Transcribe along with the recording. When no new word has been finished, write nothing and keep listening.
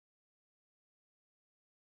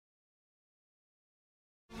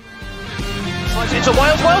It's a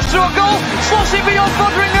Wales through a goal, slots it beyond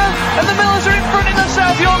Foderingham, and the Millers are in front in the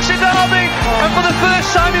South Yorkshire derby. And for the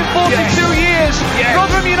first time in 42 years,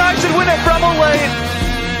 Rotherham United win at Bramall Lane.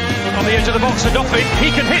 On the edge of the box for Doffin,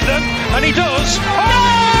 he can hit them, and he does.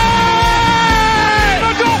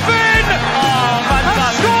 The Doffin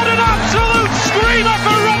has scored an absolute screamer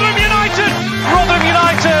for Rotherham United. Rotherham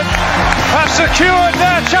United have secured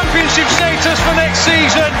their championship status for next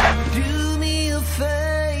season. Do me a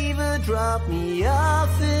favour, drop me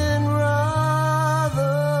off in Rotherham.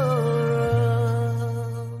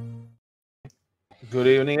 Good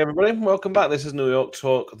evening, everybody. Welcome back. This is New York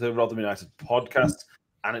Talk, the Rotherham United podcast,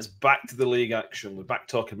 and it's back to the league action. We're back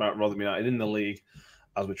talking about Rotherham United in the league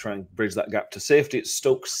as we try and bridge that gap to safety. It's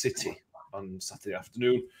Stoke City on Saturday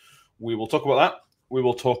afternoon. We will talk about that. We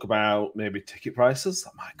will talk about maybe ticket prices.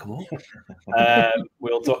 That might come up.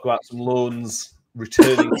 We'll talk about some loans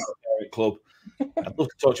returning to the parent club. I'd love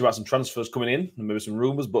to talk to you about some transfers coming in and maybe some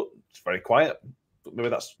rumours, but it's very quiet. But maybe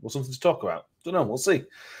that's something to talk about. Don't know. We'll see.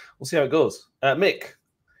 We'll see how it goes. Mick,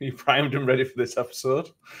 are you primed and ready for this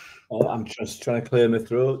episode? I'm just trying to clear my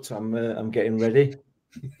throat. I'm getting ready.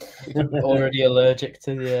 Already allergic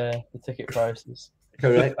to the ticket prices.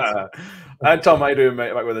 Correct. And Tom, how you doing,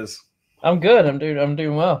 mate? Back with us. I'm good. I'm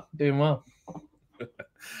doing well. Doing well.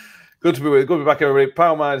 Good to be back, everybody.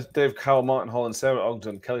 Power Mind, Dave Cowell, Martin Holland, Sarah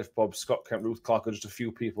Ogden, Kelly Bob, Scott Kemp, Ruth Clark are just a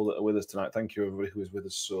few people that are with us tonight. Thank you, everybody who is with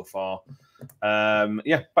us so far. Back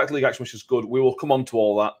to league action, which is good. We will come on to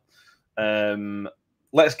all that.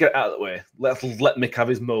 Let's get it out of the way. Let Mick have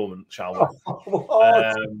his moment, shall we?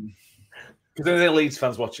 Because there are Leeds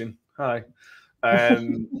fans watching. Hi.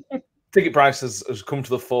 Ticket prices has come to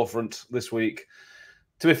the forefront this week.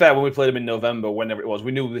 To be fair, when we played them in November, whenever it was,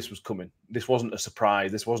 we knew this was coming. This wasn't a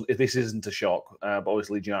surprise. This isn't a shock. But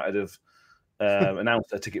obviously, Leeds United have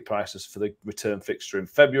announced their ticket prices for the return fixture in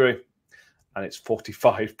February, and it's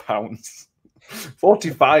 £45.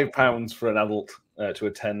 £45 for an adult to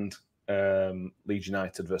attend Leeds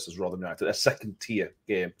United versus Rotherham United, a second tier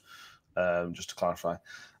game. Just to clarify,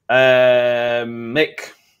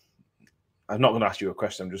 Mick, I'm not going to ask you a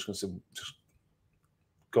question. I'm just going to say, just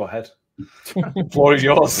go ahead. The floor is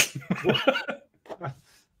yours.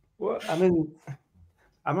 Well, I mean,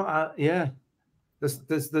 I'm not.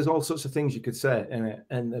 There's all sorts of things you could say in it,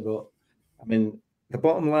 but I mean, the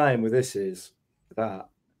bottom line with this is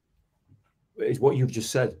what you've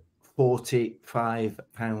just said. £45.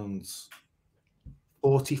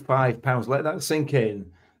 £45. Let that sink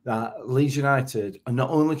in. That Leeds United are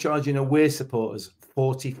not only charging away supporters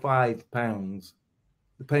 £45.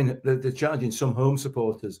 They're charging some home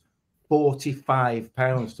supporters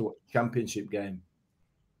 £45 to watch a championship game,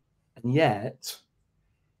 and yet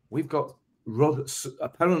we've got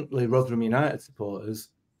apparently Rotherham United supporters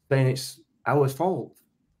saying it's our fault.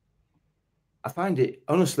 I find it,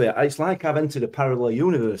 honestly, it's like I've entered a parallel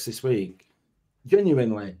universe this week.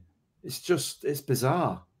 Genuinely, it's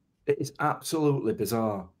bizarre. It is absolutely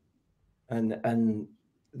bizarre, and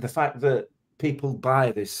the fact that people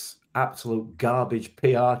buy this absolute garbage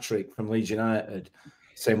PR trick from Leeds United,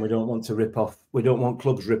 saying we don't want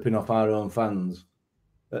clubs ripping off our own fans,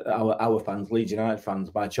 our fans, Leeds United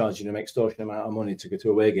fans, by charging them extortionate amount of money to go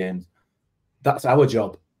to away games. That's our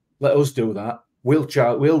job. Let us do that. We'll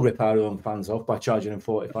rip our own fans off by charging them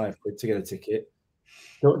 £45 to get a ticket.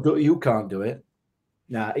 You can't do it.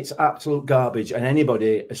 Nah, it's absolute garbage. And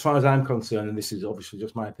anybody, as far as I'm concerned, and this is obviously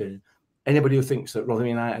just my opinion, anybody who thinks that Rotherham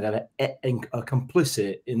United are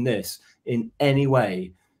complicit in this in any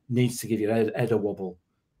way needs to give your head a wobble.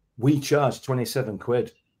 We charge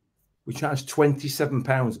 £27. We charge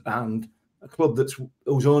 £27, and a club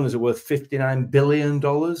whose owners are worth $59 billion.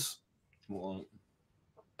 What?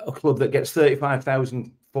 A club that gets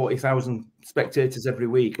 35,000, 40,000 spectators every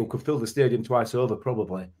week, who could fill the stadium twice over,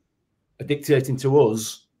 probably, are dictating to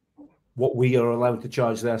us what we are allowed to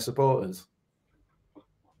charge their supporters.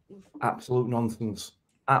 Absolute nonsense.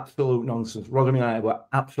 Absolute nonsense. Rotherham United were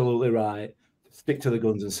absolutely right to stick to the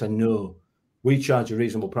guns and say, no, we charge a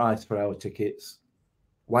reasonable price for our tickets.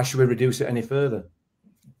 Why should we reduce it any further?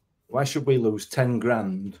 Why should we lose 10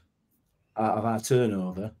 grand out of our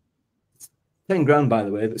turnover? 10 grand, by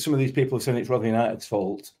the way, that some of these people are saying it's Rotherham United's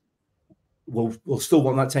fault. We'll still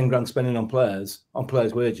want that 10 grand spending on players'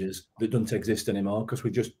 wages that don't exist anymore, because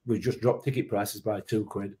we just dropped ticket prices by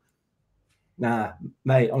 £2. Nah,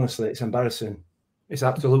 mate, honestly, it's embarrassing. It's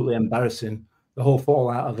absolutely embarrassing. The whole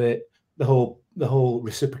fallout of it, the whole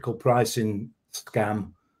reciprocal pricing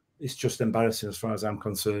scam, it's just embarrassing as far as I'm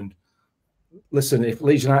concerned. Listen, if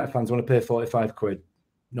Leeds United fans want to pay £45,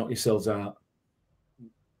 knock yourselves out.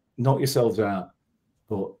 Knock yourselves out.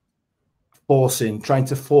 But trying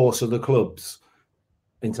to force other clubs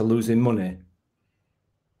into losing money,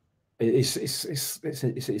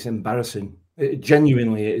 it's embarrassing.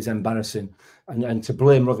 Genuinely, it is embarrassing, and to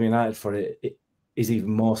blame Rotherham United for it is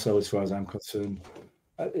even more so as far as I'm concerned.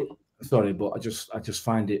 Sorry, but I just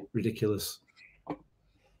find it ridiculous.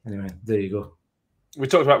 Anyway, there you go. We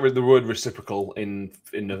talked about the word reciprocal in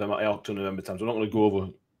November, October, November times. We're not going to go over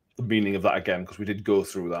the meaning of that again because we did go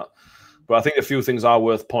through that. But I think a few things are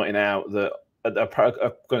worth pointing out that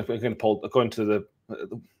according to the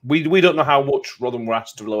we don't know how much Rotherham were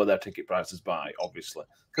asked to lower their ticket prices by, obviously,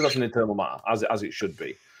 because that's an internal matter, as it should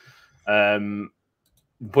be.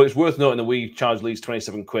 But it's worth noting that we charged Leeds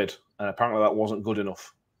 27 quid, and apparently that wasn't good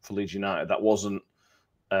enough for Leeds United. That wasn't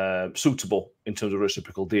suitable in terms of a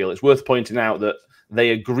reciprocal deal. It's worth pointing out that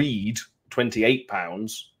they agreed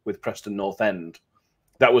 £28 with Preston North End.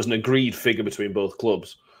 That was an agreed figure between both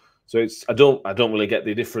clubs. So I don't really get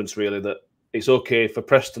the difference, really, that it's okay for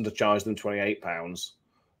Preston to charge them £28,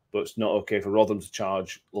 but it's not okay for Rotherham to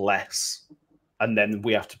charge less, and then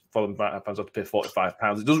we have to pay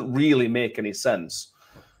 £45. It doesn't really make any sense.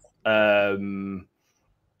 Yeah,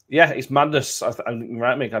 it's madness.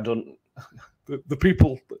 Right, Mick? I don't. The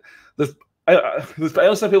people. I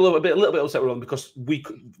understand people a little bit upset with them because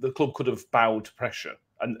the club could have bowed to pressure,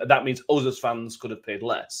 and that means us as fans could have paid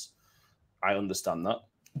less. I understand that.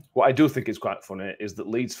 What I do think is quite funny is that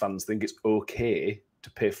Leeds fans think it's okay to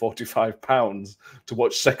pay £45 to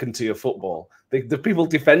watch second-tier football. The people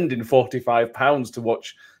defending £45 to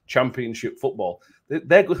watch Championship football,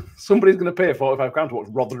 somebody's going to pay £45 to watch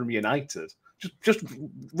Rotherham United. Just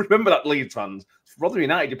remember that, Leeds fans. Rotherham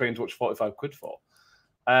United you're paying to watch 45 quid for.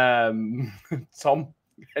 Tom,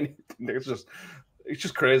 it's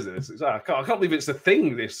just crazy. I can't believe it's a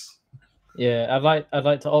thing. This. Yeah, I'd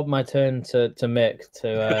like to odd my turn to Mick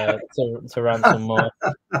to rant some more.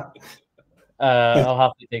 I'll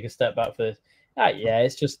have to take a step back for this. Yeah,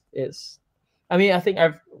 it's. I mean, I think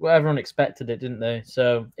everyone expected it, didn't they?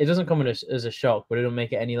 So it doesn't come as a shock, but it don't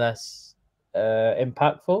make it any less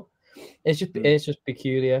impactful. It's just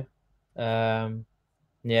peculiar. Yeah,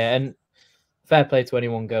 and fair play to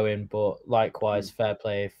anyone going, but likewise, fair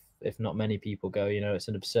play if not many people go. You know, it's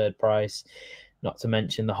an absurd price. Not to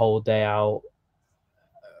mention the whole day out.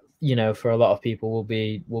 You know, for a lot of people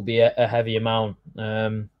will be a heavy amount.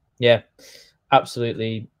 Yeah,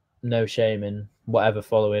 absolutely no shame in whatever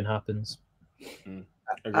following happens.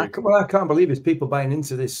 What I can't believe is people buying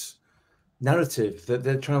into this narrative that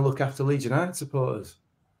they're trying to look after Leeds United supporters.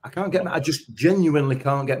 I just genuinely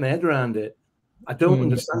can't get my head around it. I don't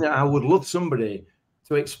understand it. I would love somebody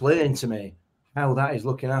to explain to me how that is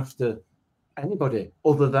looking after anybody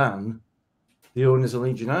other than the owners of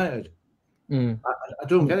Leeds United. I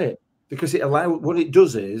don't get it, because what it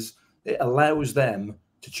does is it allows them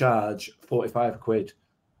to charge 45 quid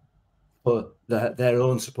for their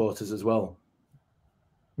own supporters as well.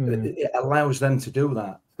 It allows them to do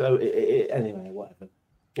that. So anyway, whatever.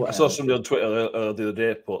 I saw somebody on Twitter the other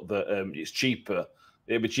day put that it's cheaper.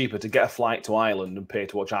 It'd be cheaper to get a flight to Ireland and pay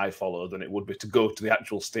to watch iFollow than it would be to go to the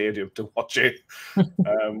actual stadium to watch it.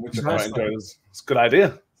 Which I quite enjoy. It's a good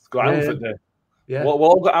idea. It's a good Ireland day. Yeah.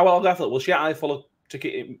 I'll go for it. We'll share iFollow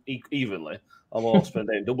ticket evenly. And we'll spend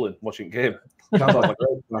a day in Dublin watching the game. Sounds like a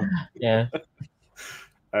great plan. Yeah.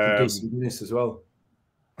 Decent business as well.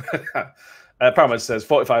 Paramount says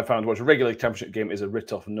 £45 to watch a regular championship game is a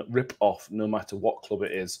rip-off no matter what club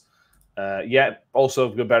it is. Yeah, also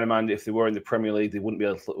bear in mind if they were in the Premier League, they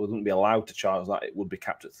wouldn't be allowed to charge that. It would be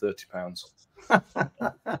capped at £30.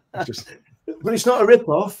 But it's not a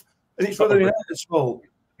rip-off, and it's Rotherham United's fault.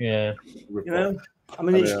 Yeah, you know, I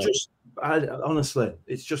mean, honestly,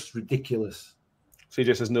 it's just ridiculous.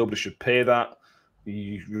 CJ says nobody should pay that.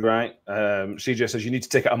 You're right. CJ says you need to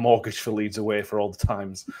take out a mortgage for Leeds away for all the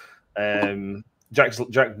times. Jack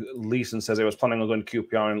Leeson says I was planning on going to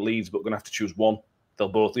QPR and Leeds, but going to have to choose one. They'll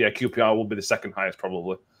both. Yeah, QPR will be the second highest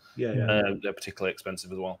probably. Yeah. They're particularly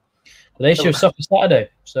expensive as well. They show Soccer Saturday,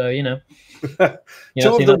 so you know.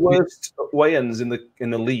 Two of the worst weigh-ins in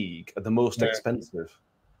the league are the most expensive.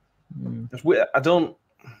 I don't.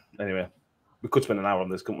 Anyway, we could spend an hour on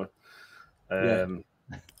this, couldn't we?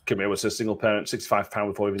 Kim was a single parent, £65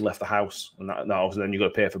 before we even left the house, and that obviously then you got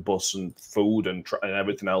to pay for bus and food and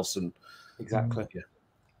everything else. And exactly.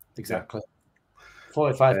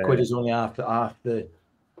 45 quid is only after the.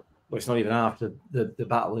 Well, it's not even after the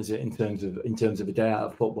battle, is it? In terms of a day out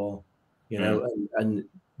of football, you know, and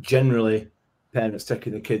generally parents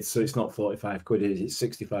taking the kids, so it's not 45 quid, it's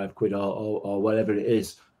 65 quid or whatever it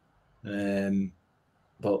is.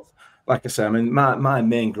 But like I say, I mean, my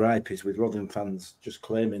main gripe is with Rotherham fans just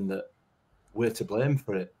claiming that we're to blame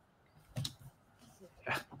for it.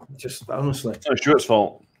 Just honestly, It's not Stuart's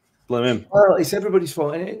fault. Blame him. Well, it's everybody's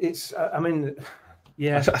fault, and it's. I mean,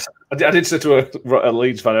 yeah. I did say to a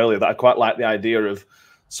Leeds fan earlier that I quite like the idea of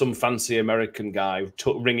some fancy American guy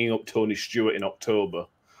ringing up Tony Stewart in October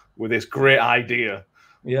with this great idea.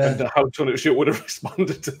 Yeah. And how Tony Stewart would have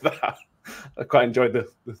responded to that. I quite enjoyed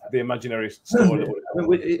the imaginary story.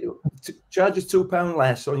 Charge us £2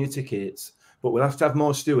 less on your tickets, but we'll have to have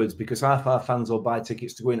more stewards because half our fans will buy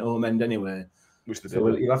tickets to go in home end anyway.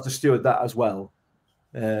 So you'll have to steward that as well.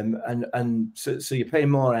 And so you're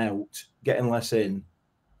paying more out, getting less in,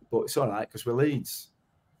 but it's all right because we're Leeds.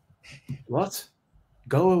 What?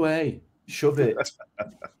 Go away, shove it,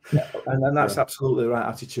 and that's absolutely the right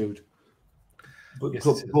attitude. But,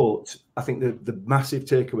 yes, but I think the massive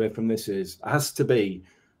takeaway from this has to be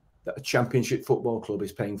that a Championship football club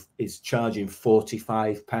is charging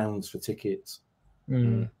 £45 for tickets,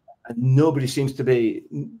 and nobody seems to be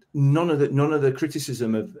none of the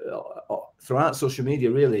criticism of throughout social media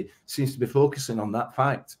really seems to be focusing on that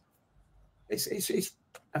fact.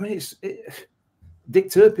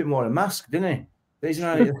 Dick Turpin wore a mask, didn't he?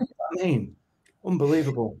 I mean,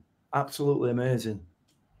 unbelievable, absolutely amazing.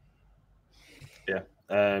 Yeah.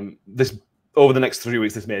 This over the next 3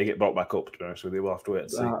 weeks, this may get brought back up. To be honest with you, we'll have to wait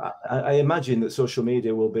and see. I imagine that social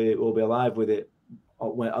media will be alive with it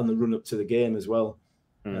on the run up to the game as well.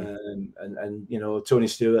 And you know, Tony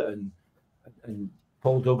Stewart and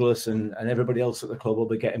Paul Douglas and everybody else at the club will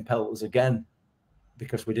be getting pelters again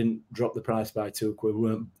because we didn't drop the price by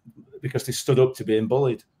 £2, because they stood up to being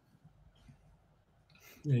bullied.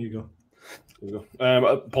 There you go.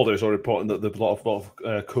 Paul Davis are reporting that a lot of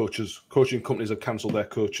coaching companies have cancelled their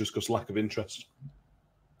coaches because lack of interest.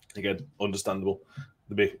 Again, understandable.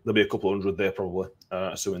 There'll be a couple of hundred there probably,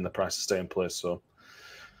 assuming the prices stay in place. So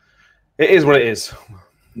it is what it is.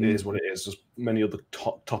 It is what it is. There's many other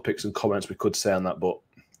topics and comments we could say on that, but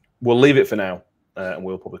we'll leave it for now, and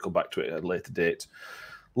we'll probably come back to it at a later date.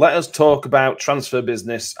 Let us talk about transfer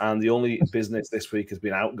business, and the only business this week has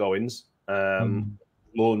been outgoings,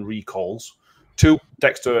 loan recalls. Two,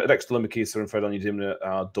 Dexter Limmerkeither and Fred Onyedinma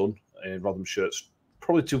are done in Rotherham shirts.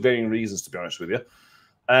 Probably two varying reasons, to be honest with you.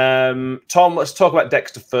 Tom, let's talk about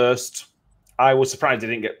Dexter first. I was surprised he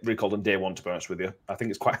didn't get recalled on day one, to be honest with you. I think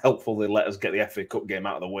it's quite helpful they let us get the FA Cup game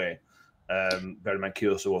out of the way. Bear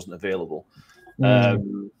Kioso wasn't available.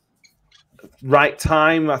 Right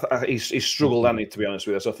time, he's struggled, hasn't he, to be honest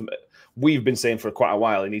with us. So we've been saying for quite a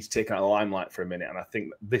while he needs to take out the limelight for a minute, and I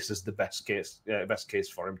think this is the best case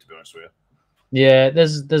for him, to be honest with you. Yeah,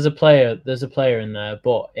 there's a player in there,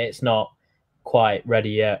 but it's not quite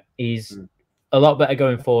ready yet. He's a lot better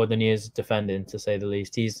going forward than he is defending, to say the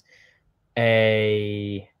least. He's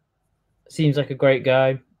seems like a great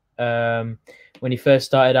guy. When he first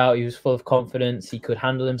started out, he was full of confidence. He could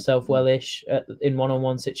handle himself well-ish in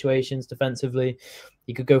one-on-one situations defensively.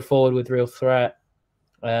 He could go forward with real threat,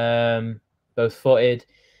 both footed.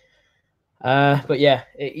 But yeah,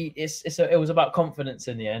 it was about confidence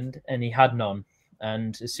in the end, and he had none.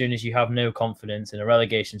 And as soon as you have no confidence in a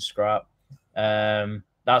relegation scrap,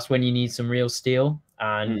 that's when you need some real steel.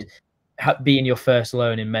 And being your first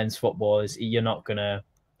loan in men's football you're not gonna.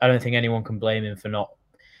 I don't think anyone can blame him for not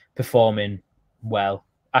performing well.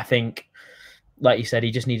 I think, like you said,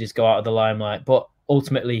 he just needed to go out of the limelight. But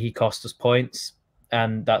ultimately, he cost us points.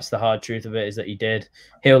 And that's the hard truth of it, is that he did.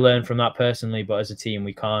 He'll learn from that personally, but as a team,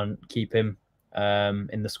 we can't keep him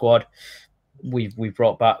in the squad. We've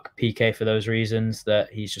brought back PK for those reasons,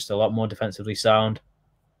 that he's just a lot more defensively sound.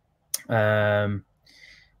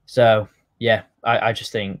 So yeah, I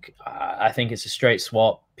just think it's a straight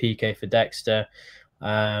swap, PK for Dexter,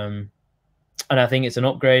 and I think it's an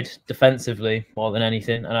upgrade defensively more than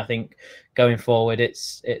anything. And I think going forward, it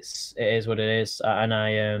is what it is. And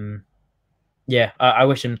I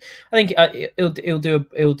wish him. I think he'll do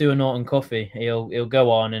a Norton Coffey. He'll go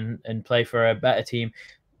on and play for a better team,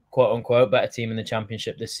 quote unquote, better team in the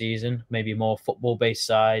Championship this season. Maybe more football based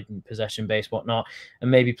side and possession based whatnot, and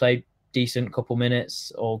maybe play decent couple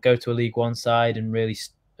minutes or go to a League One side and really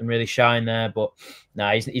shine there. But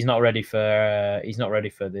no, he's not ready for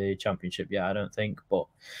the Championship yet, I don't think. But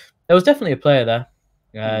there was definitely a player there.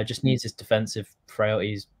 Just needs his defensive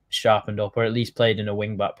frailties sharpened up, or at least played in a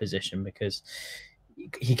wing back position, because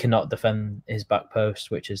he cannot defend his back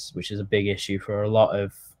post, which is a big issue for a lot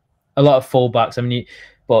of fullbacks. I mean, you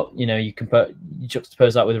can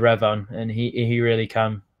juxtapose that with Revan, and he really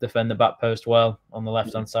can defend the back post well on the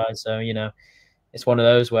left hand side. So it's one of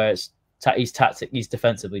those where he's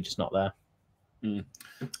defensively just not there.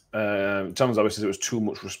 Tom's obviously it was too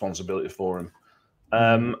much responsibility for him.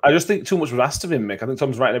 I just think too much was asked of him, Mick. I think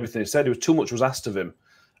Tom's right in everything he said. Too much was asked of him.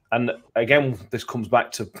 And again, this comes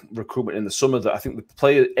back to recruitment in the summer. That I think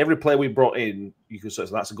every player we brought in, you could say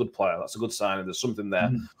that's a good player, that's a good signing. There's something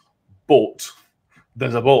there, but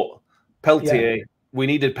there's a but. Peltier, we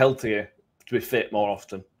needed Peltier to be fit more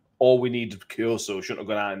often, or we needed Kyoso, who shouldn't have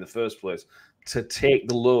gone out in the first place, to take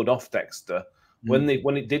the load off Dexter. When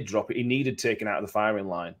it did drop it, he needed taken out of the firing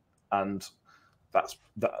line, and that's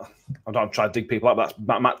that. I'm not trying to dig people up.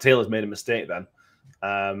 Matt Taylor's made a mistake then,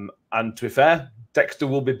 and to be fair, Dexter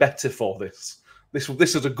will be better for this. This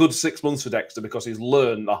is a good 6 months for Dexter because he's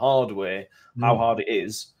learned the hard way how hard it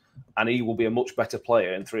is, and he will be a much better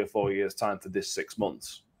player in 3 or 4 years' time for this 6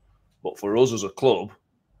 months. But for us as a club,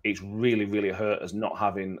 it's really, really hurt us not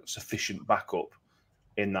having sufficient backup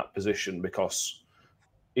in that position because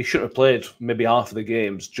he shouldn't have played maybe half of the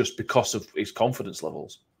games just because of his confidence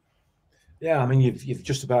levels. Yeah, I mean, you've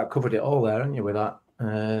just about covered it all there, haven't you, with that?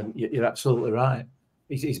 You're absolutely right.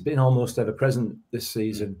 He's been almost ever present this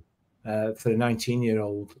season for a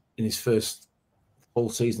 19-year-old in his first full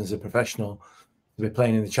season as a professional. To be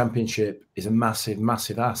playing in the Championship is a massive,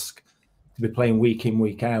 massive ask. To be playing week in,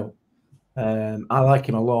 week out. I like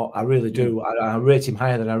him a lot. I really do. I rate him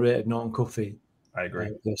higher than I rated Norton Cuffy. I agree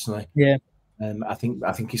personally. Yeah. I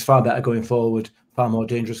think he's far better going forward, far more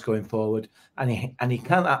dangerous going forward, and he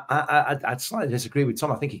can. I'd slightly disagree with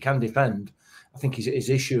Tom. I think he can defend. I think his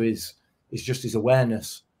issue is just his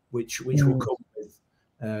awareness, which will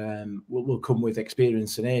come with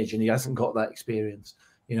experience and age, and he hasn't got that experience.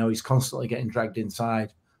 You know, he's constantly getting dragged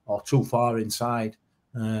inside or too far inside.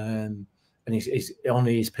 And he's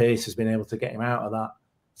only his pace has been able to get him out of that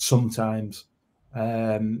sometimes.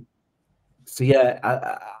 So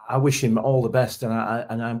yeah, I wish him all the best,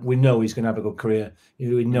 and we know he's going to have a good career.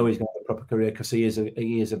 We know he's going to have a proper career because he is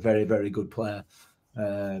a very, very good player,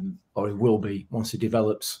 or he will be once he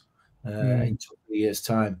develops in 2 years'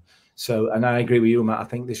 time. So, and I agree with you, Matt. I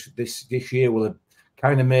think this year will have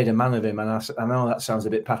kind of made a man of him, and I know that sounds a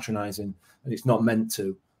bit patronising, and it's not meant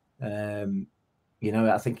to. You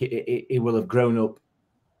know, I think he will have grown up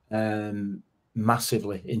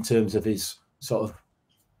massively in terms of his sort of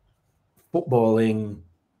footballing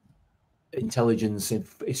intelligence, his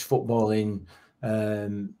footballing,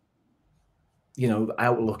 you know,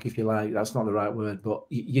 outlook, if you like. That's not the right word, but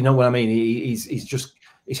you know what I mean.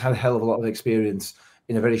 He's had a hell of a lot of experience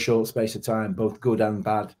in a very short space of time, both good and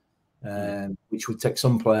bad, which would take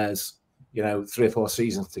some players, you know, 3 or 4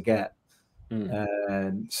 seasons to get.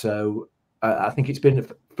 So I think it's been,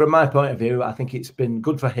 from my point of view, I think it's been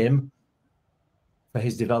good for him, for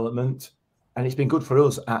his development, and it's been good for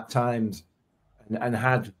us at times. And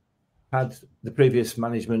had the previous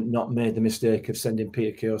management not made the mistake of sending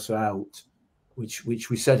Peter Kyoso out, which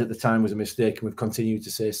we said at the time was a mistake, and we've continued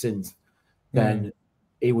to say since, then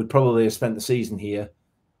he would probably have spent the season here,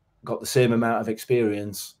 got the same amount of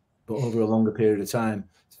experience, but over a longer period of time.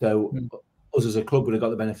 So us as a club would have got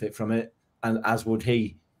the benefit from it, and as would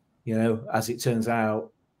he. You know, as it turns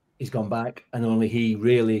out, he's gone back, and only he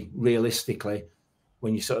really, realistically,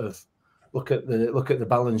 when you sort of look at the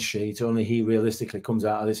balance sheet, only he realistically comes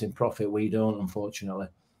out of this in profit. We don't, unfortunately.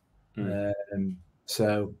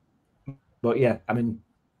 So, but yeah, I mean,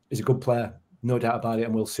 he's a good player, no doubt about it,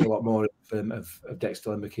 and we'll see a lot more of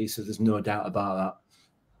Dexter Lembakisa. There's no doubt about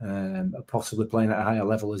that. Possibly playing at a higher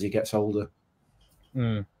level as he gets older.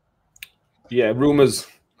 Yeah, rumours,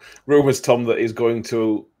 Tom, that he's going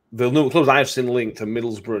to. The new clubs I've seen linked to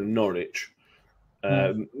Middlesbrough and Norwich.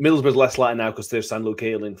 Middlesbrough's less likely now because they've signed Luke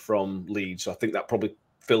Ayling from Leeds, so I think that probably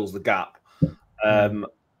fills the gap.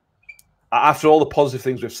 After all the positive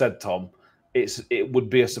things we've said, Tom, it would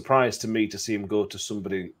be a surprise to me to see him go to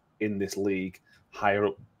somebody in this league higher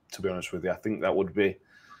up, to be honest with you. I think that would be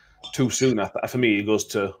too soon. For me, he goes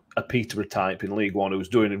to a Peterborough type in League One who's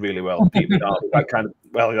doing it really well. That kind of,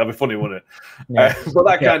 well, that'd be funny, wouldn't it? Yeah. But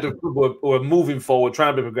that kind of club who are moving forward,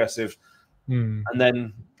 trying to be progressive, and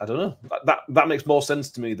then I don't know. That makes more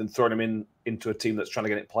sense to me than throwing him into a team that's trying to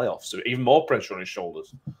get in playoffs. So even more pressure on his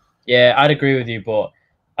shoulders. Yeah, I'd agree with you, but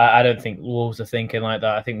I don't think Wolves are thinking like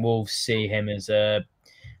that. I think Wolves see him as a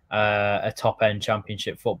top-end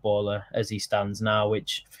Championship footballer as he stands now,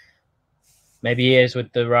 which maybe he is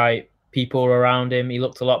with the right people around him. He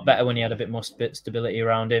looked a lot better when he had a bit more stability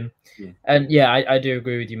around him. And yeah, I do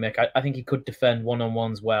agree with you, Mick. I think he could defend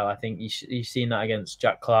one-on-ones well. I think you've seen that against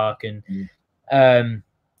Jack Clark and a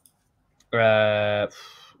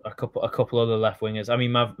couple other left wingers. I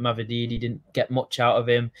mean, Mavididi didn't get much out of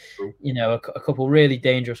him. You know, a couple really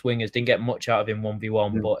dangerous wingers didn't get much out of him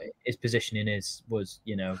 1v1, but his positioning was,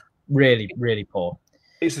 you know, really, really poor.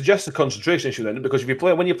 It suggests a concentration issue then, because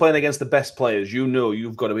when you're playing against the best players, you know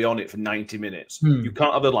you've got to be on it for 90 minutes. You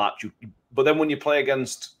can't have a lapse. But then when you play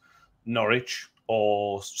against Norwich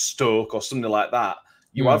or Stoke or something like that,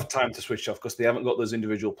 you have time to switch off because they haven't got those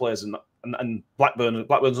individual players. And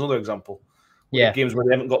Blackburn's another example. Yeah, Games where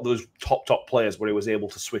they haven't got those top players where he was able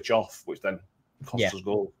to switch off, which then costs us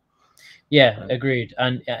goals. Yeah, agreed.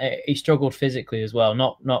 And he struggled physically as well.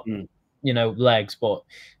 Not legs, but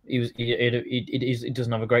he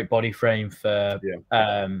doesn't have a great body frame for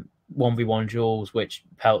 1v1 duels, which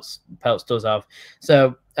Peltz does have.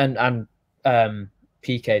 So and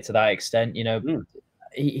PK to that extent,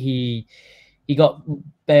 he got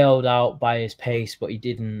bailed out by his pace, but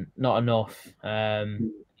he not enough.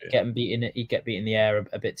 Getting beaten, he get beaten in the air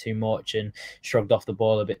a bit too much and shrugged off the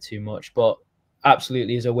ball a bit too much. But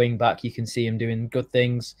absolutely, as a wing back, you can see him doing good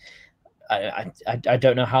things. I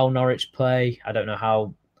don't know how Norwich play. I don't know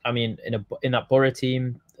how. I mean, in that Borough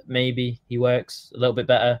team, maybe he works a little bit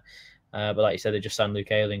better. But like you said, they just signed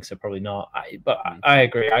Luke Ayling, so probably not. I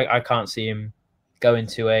agree. I can't see him going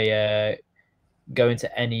to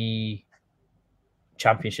any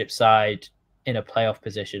Championship side in a playoff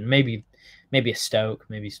position. Maybe a Stoke.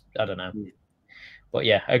 Maybe I don't know. But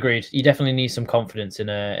yeah, agreed. You definitely need some confidence in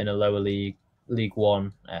a lower League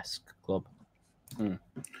One-esque club.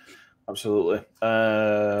 Absolutely.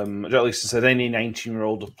 Jack Lisa said any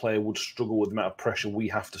 19-year-old player would struggle with the amount of pressure we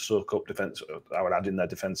have to soak up defense. I would add in there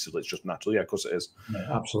defensively. It's just natural. Yeah, of course it is. Yeah,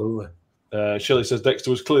 absolutely. Shirley says Dexter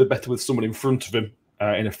was clearly better with someone in front of him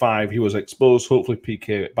in a 5. He was exposed. Hopefully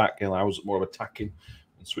PK back allows more of attacking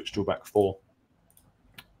and switch to a back 4.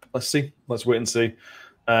 Let's see. Let's wait and see.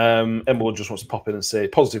 Emma just wants to pop in and say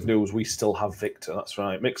positive news. We still have Victor. That's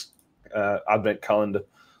right. Mixed advent calendar.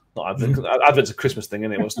 Not Advent. Advent's a Christmas thing,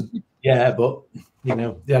 isn't it? Yeah, but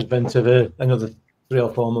the advent of another 3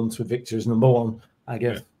 or 4 months with Victor is number 1, I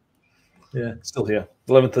guess. Yeah, still here.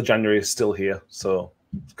 11th of January is still here, so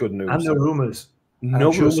it's good news. And no rumours.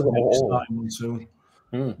 No rumours at all. Soon.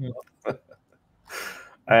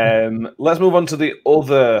 Let's move on to the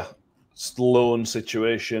other loan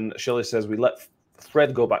situation. Shelley says we let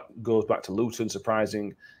Fred goes back to Luton.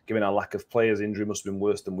 Surprising, given our lack of players. Injury must have been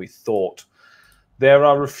worse than we thought. There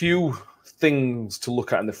are a few things to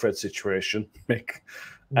look at in the Fred situation, Mick.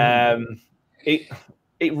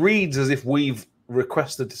 It reads as if we've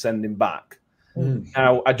requested to send him back.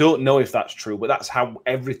 Now, I don't know if that's true, but that's how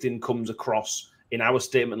everything comes across in our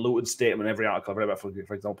statement, Luton's statement, every article I've read about, for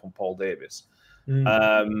example, on Paul Davis.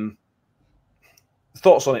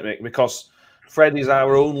 Thoughts on it, Mick? Because Fred has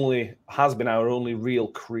been our only real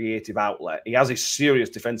creative outlet. He has his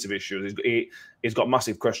serious defensive issues. He's got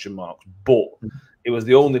massive question marks, but it was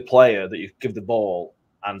the only player that you give the ball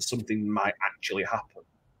and something might actually happen.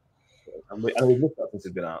 And we've looked at since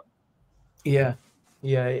he's been out. Yeah.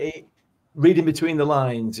 Reading between the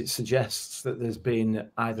lines, it suggests that there's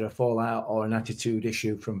been either a fallout or an attitude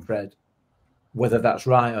issue from Fred. Whether that's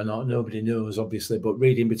right or not, nobody knows, obviously. But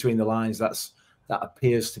reading between the lines, that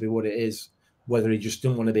appears to be what it is. Whether he just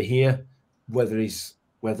didn't want to be here, whether he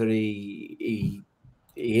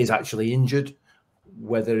is actually injured,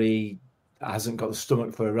 whether he hasn't got the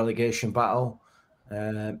stomach for a relegation battle.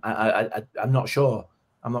 I'm not sure.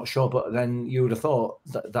 But then you would have thought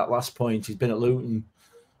that last point, he's been at Luton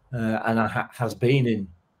and has been in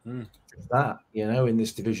that, in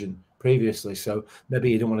this division previously. So maybe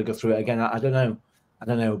he didn't want to go through it again. I don't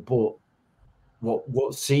know. But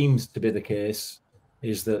what seems to be the case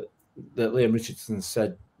is that Liam Richardson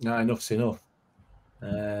said, "No, enough's enough.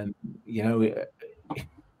 You're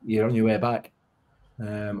on your way back,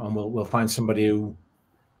 and we'll find somebody who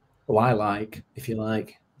I like, if you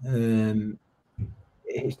like."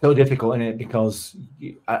 It's so difficult, isn't it? Because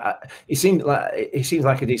he seems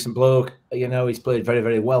like a decent bloke. He's played very,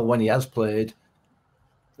 very well when he has played.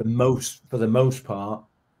 For the most part,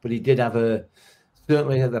 but he did have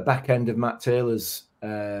certainly at the back end of Matt Taylor's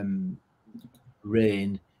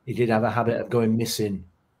reign, he did have a habit of going missing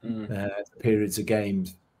periods of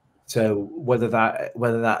games. So whether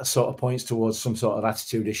that sort of points towards some sort of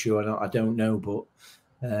attitude issue or not, I don't know. But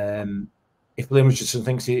if Liam Richardson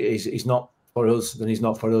thinks he's not for us, then he's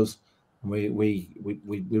not for us, and we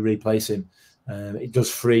replace him.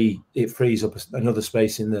 It frees up another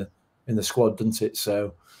space in the squad, doesn't it?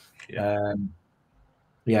 So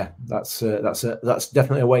that's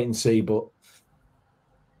definitely a wait and see. But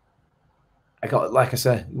like I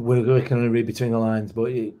said, we can only read between the lines.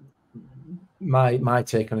 But my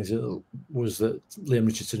take on it was that Liam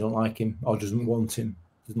Richardson don't like him or doesn't want him.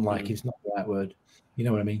 Doesn't like him, it's not the right word. You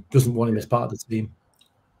know what I mean? Doesn't want him as part of the team.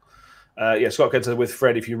 Scott Kent said with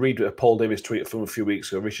Fred, if you read a Paul Davis tweet from a few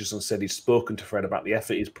weeks ago, Richardson said he's spoken to Fred about the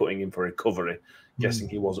effort he's putting in for recovery. Guessing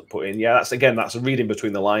he wasn't put in. Yeah, that's a reading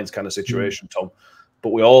between the lines kind of situation, Tom.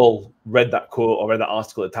 But we all read that quote or read that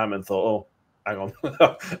article at the time and thought, oh, hang on,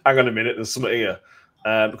 hang on a minute, there's something here.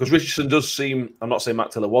 Because Richardson does seem, I'm not saying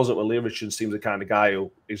Matt Taylor wasn't, but Liam Richardson seems the kind of guy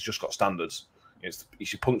who he's just got standards. It's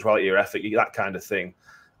your punctuality, your effort, that kind of thing.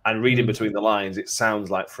 And reading between the lines, it sounds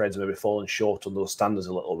like Fred's maybe fallen short on those standards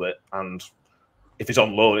a little bit. And if he's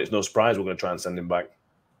on loan, it's no surprise we're going to try and send him back.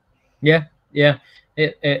 Yeah.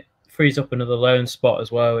 It frees up another loan spot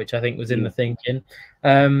as well, which I think was in the thinking.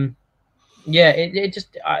 He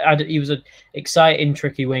was an exciting,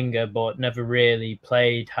 tricky winger, but never really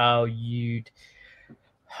played how you'd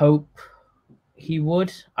hope he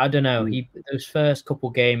would. I don't know. Those first couple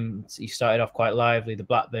games, he started off quite lively. The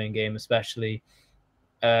Blackburn game, especially,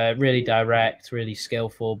 really direct, really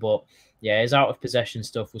skillful. But yeah, his out of possession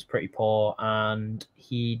stuff was pretty poor, and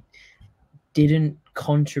he didn't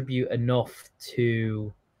contribute enough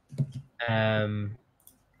to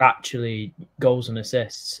actually goals and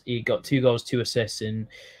assists. He got 2 goals, 2 assists in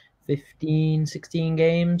 15, 16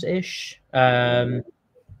 games ish.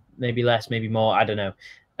 Maybe less, maybe more. I don't know.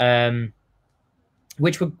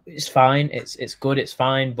 Which is fine. It's good. It's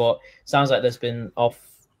fine. But sounds like there's been off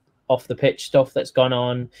the pitch stuff that's gone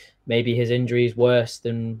on. Maybe his injury is worse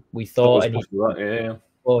than we thought.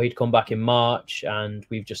 Or he'd come back in March, and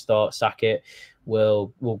we've just thought, sack it.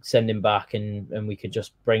 We'll send him back, and we could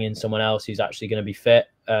just bring in someone else who's actually going to be fit.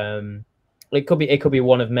 It could be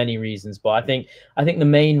one of many reasons, but I think the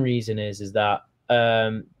main reason is that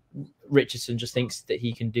Richardson just thinks that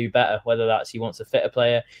he can do better. Whether that's he wants a fitter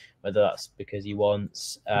player, whether that's because he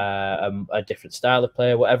wants a different style of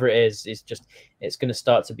player, whatever it is, it's going to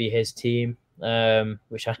start to be his team.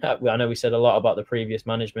 Which I know we said a lot about the previous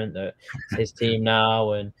management that it's his team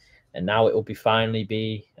now, and now it will finally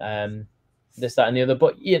be this, that, and the other.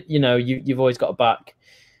 But you've always got to back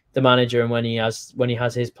the manager, and when he has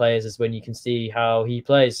his players is when you can see how he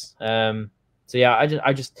plays. So yeah, I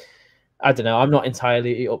don't know. I'm not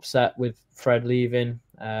entirely upset with Fred leaving.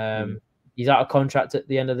 He's out of contract at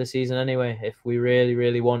the end of the season anyway. If we really,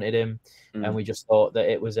 really wanted him, and we just thought that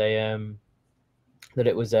it was a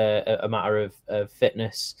matter of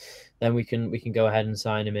fitness, then we can go ahead and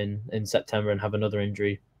sign him in September and have another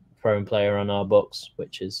injury-prone player on our books,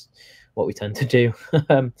 which is what we tend to do.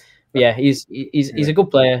 Yeah, he's a good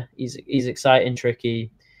player. He's exciting, tricky,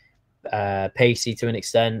 pacey to an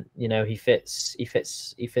extent. He fits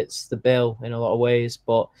the bill in a lot of ways.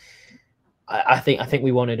 But I think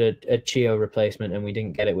we wanted a Chio replacement, and we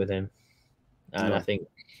didn't get it with him. And no. I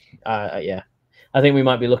think we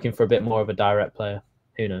might be looking for a bit more of a direct player.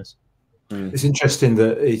 Who knows? It's interesting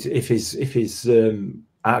that if he's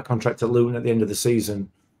out of contract at Luton at the end of the season,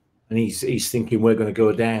 and he's thinking we're going to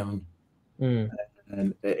go down, and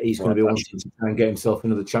he's going to be wanting to try and get himself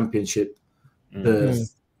another championship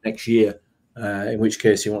next year. In which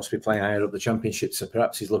case, he wants to be playing higher up the championship. So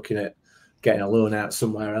perhaps he's looking at getting a loan out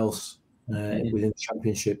somewhere else within the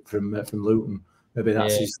championship from Luton. Maybe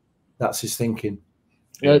that's his thinking.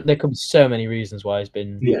 There could be so many reasons why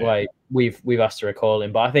why we've asked to recall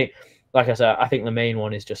him, but I think, like I said, I think the main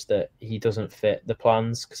one is just that he doesn't fit the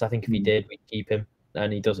plans. Because I think if he did, we'd keep him,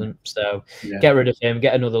 and he doesn't. So get rid of him,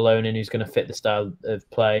 get another loan in who's going to fit the style of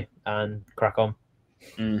play, and crack on.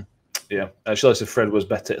 Yeah, actually, if Fred was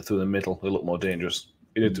better through the middle, he looked more dangerous.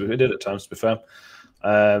 He did at times, to be fair.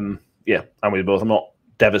 Yeah, I'm with you both. I'm not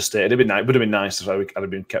devastated. It would have been nice if I'd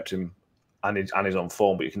have been kept him and he's on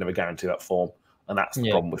form, but you can never guarantee that form. And that's the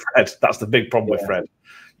problem with Fred. That's the big problem with Fred.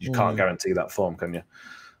 You can't guarantee that form, can you?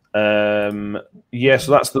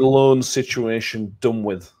 So that's the loan situation done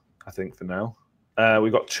with, I think, for now.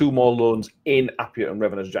 We've got 2 more loans in Appiah and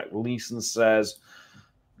Revan, as Jack Leeson says.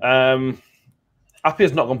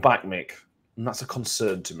 Appiah's not gone back, Mick, and that's a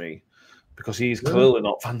concern to me because he's clearly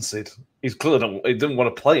not fancied. He didn't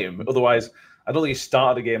want to play him. Otherwise, I don't think he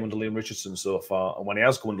started a game under Liam Richardson so far. And when he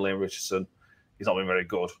has come under Liam Richardson, he's not been very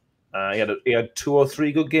good. He had 2 or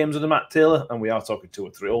 3 good games under Matt Taylor, and we are talking 2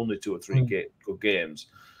 or 3, only 2 or 3 good games.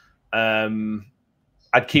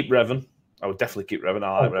 I'd keep Revan. I would definitely keep Revan.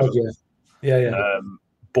 I like Revan. Yeah.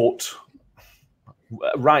 But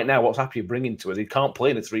right now, what's Appiah bringing to us? He can't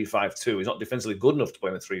play in a 3-5-2. He's not defensively good enough to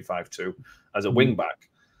play in a 3-5-2 as a wing back.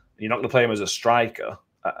 You're not going to play him as a striker.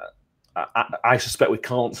 I suspect we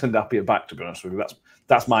can't send Appiah back, to be honest with you.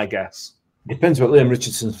 That's my guess. Depends what Liam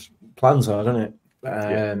Richardson's plans are, doesn't it?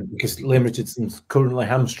 Because Liam Richardson's currently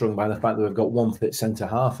hamstrung by the fact that we've got 1 fit centre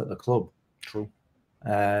half at the club. True.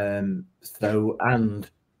 And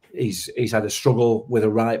he's had a struggle with a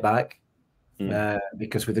right back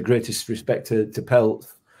because, with the greatest respect to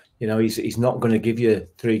Pelt, he's not going to give you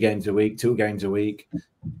 3 games a week, 2 games a week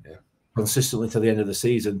consistently till the end of the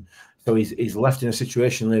season. So he's left in a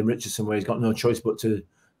situation, Liam Richardson, where he's got no choice but to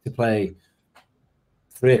play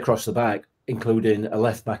 3 across the back, including a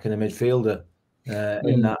left back and a midfielder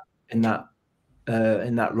in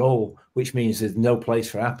that role, which means there's no place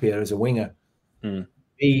for Appiah as a winger.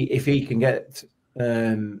 If he can get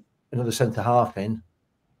another centre half in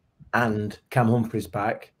and Cam Humphreys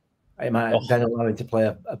back, it might then allow him to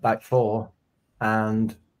play a back 4,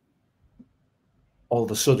 and all of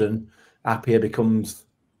a sudden Appiah becomes,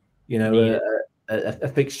 a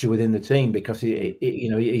fixture within the team, because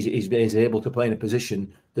he's able to play in a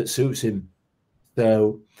position that suits him.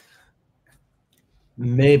 So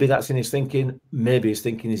maybe that's in his thinking. Maybe his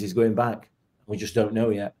thinking is he's going back. We just don't know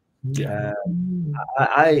yet. Yeah.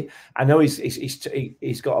 I know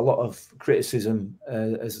he's got a lot of criticism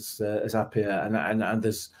as Appiah, and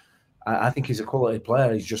there's, I think he's a quality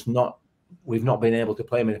player. He's just not. We've not been able to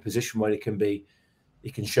play him in a position where he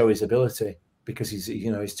can show his ability, because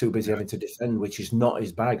he's too busy having to defend, which is not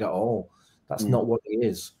his bag at all. That's not what he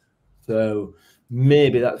is. So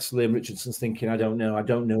maybe that's Liam Richardson's thinking. I don't know. I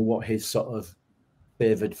don't know what his sort of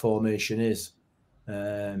favoured formation is.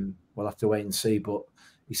 We'll have to wait and see. But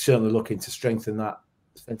he's certainly looking to strengthen that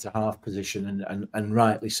centre half position, and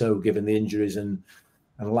rightly so, given the injuries and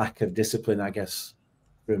lack of discipline, I guess,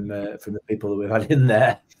 from the people that we've had in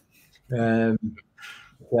there.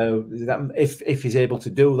 So that, if he's able to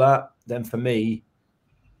do that, then for me,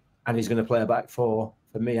 and he's going to play a back 4,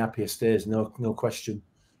 for me, Appiah stays, no question.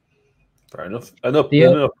 Fair enough. Go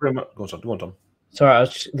on, Tom. Sorry,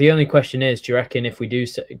 the only question is, do you reckon if we do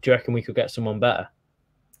you reckon we could get someone better?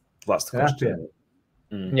 That's the question.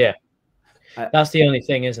 Yeah, that's the only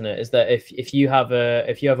thing, isn't it? Is that if you have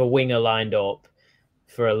a winger lined up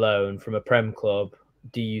for a loan from a Prem club,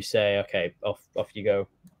 do you say, okay, off you go?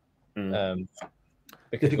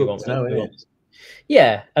 Because we want,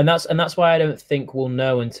 yeah, and that's why I don't think we'll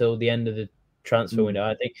know until the end of the transfer window.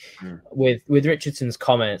 I think with Richardson's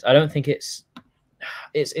comments, I don't think it's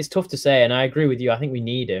tough to say, and I agree with you. I think we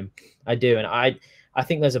need him. I do, and I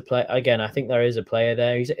think there's a play again. I think there is a player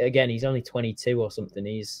there. He's only 22 or something.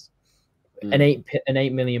 He's an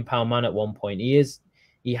 £8 million man at one point.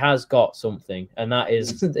 He has got something, and that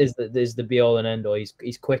is the be all and end all.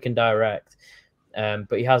 He's quick and direct,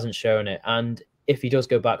 but he hasn't shown it. And if he does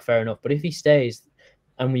go back, fair enough. But if he stays,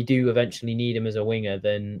 and we do eventually need him as a winger,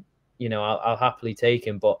 then I'll happily take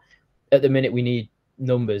him. But at the minute, we need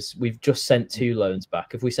numbers. We've just sent 2 loans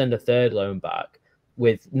back. If we send a 3rd loan back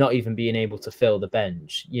with not even being able to fill the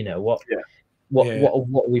bench, what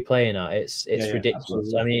are we playing at? It's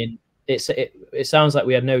ridiculous. Absolutely. I mean, it sounds like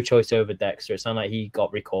we had no choice over Dexter. It sounded like he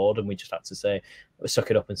got recalled, and we just had to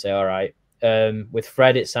suck it up and say, all right. With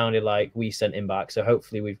Fred, it sounded like we sent him back. So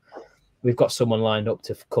hopefully we've got someone lined up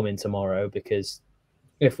to come in tomorrow, because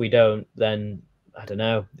if we don't, then I don't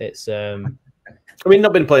know. It's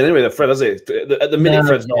not been playing anyway. Fred, has he? At the minute,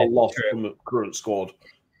 Fred's not lost from the current squad.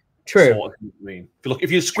 True. Sort of,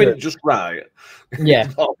 if you squint just right, yeah,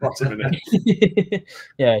 it's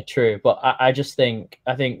yeah, true. But I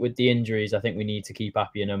think with the injuries, I think we need to keep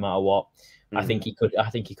Appiah no matter what. I think he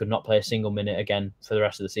could not play a single minute again for the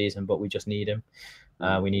rest of the season, but we just need him.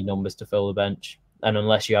 We need numbers to fill the bench, and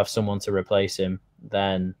unless you have someone to replace him,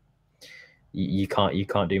 then you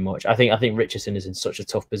can't do much. I think Richardson is in such a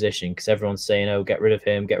tough position, because everyone's saying, "Oh, get rid of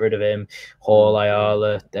him." Hall,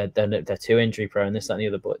 Ayala, they're too injury prone, this, that, and the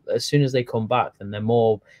other. But as soon as they come back, then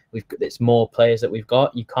it's more players that we've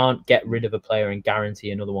got. You can't get rid of a player and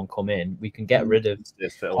guarantee another one come in. We can get rid of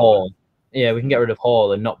Hall. Yeah, we can get rid of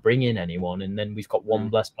Hall and not bring in anyone, and then we've got one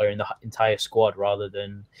less player in the entire squad rather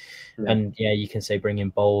than. And you can say bring in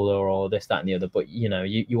Bowler or this, that, and the other, but you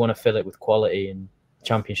want to fill it with quality and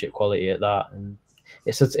Championship quality at that, and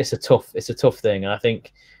it's a tough thing. And I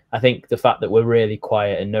think the fact that we're really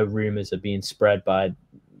quiet and no rumours are being spread by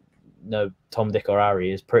no Tom, Dick, or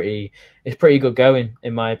Harry is pretty good going,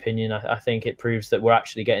 in my opinion. I think it proves that we're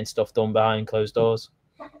actually getting stuff done behind closed doors.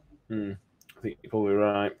 I think you're probably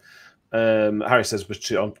right. Harry says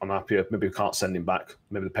on Appiah, maybe we can't send him back.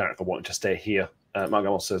 Maybe the parent for wanting to stay here. Mark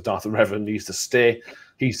Gamble says Darth Reverend needs to stay.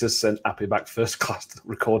 He used to send Appiah back first class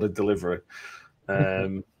recorded delivery.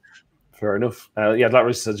 Fair enough.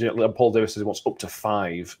 Larry says Paul Davis says he wants up to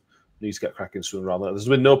 5. Needs to get cracking sooner rather. There's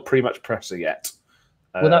been no pre-match presser yet.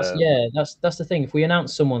 Well, that's the thing. If we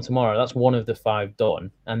announce someone tomorrow, that's one of the 5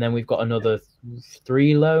 done, and then we've got another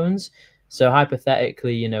 3 loans. So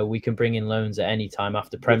hypothetically, we can bring in loans at any time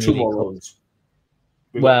after Premier League. 2 more loans.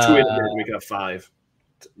 We've got 2 in there. We can have 5.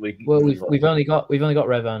 We've only got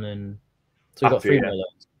Revan, and so we've got 3 more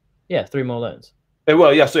loans. Yeah, 3 more loans.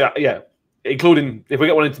 Well, yeah. So yeah. Including if we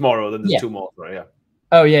get one in tomorrow, then there's 2 more. Right? Yeah.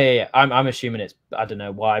 Oh yeah. I'm assuming it's, I don't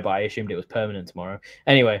know why, but I assumed it was permanent tomorrow.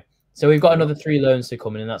 Anyway, so we've got another 3 loans to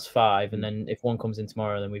come in, and that's 5. And then if one comes in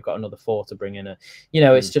tomorrow, then we've got another 4 to bring in.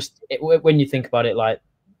 It's just when you think about it like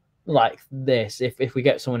this, if we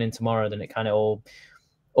get someone in tomorrow, then it kind of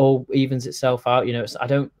all evens itself out.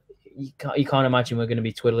 You can't imagine we're going to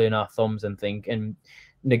be twiddling our thumbs and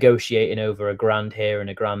negotiating over a grand here and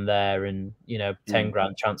a grand there and 10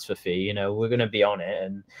 grand transfer fee. We're going to be on it,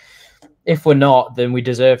 and if we're not, then we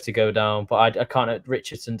deserve to go down. But I can't.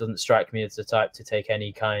 Richardson doesn't strike me as the type to take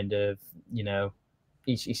any kind of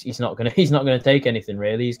he's not gonna take anything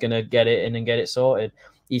really. He's gonna get it in and get it sorted.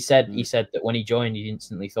 He said that when he joined, he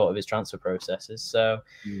instantly thought of his transfer processes. So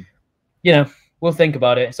we'll think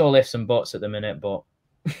about it. It's all ifs and buts at the minute, but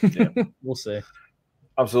we'll see.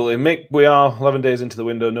 Absolutely. Mick, we are 11 days into the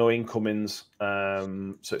window, no incomings.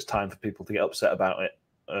 So it's time for people to get upset about it.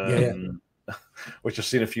 Which I've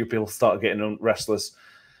seen a few people start getting restless.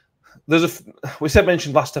 We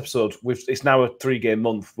mentioned last episode, it's now a 3-game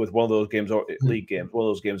month with one of those games, or league games, one of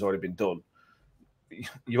those games already been done.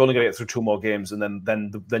 You've only got to get through 2 more games, and then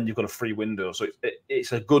you've got a free window. So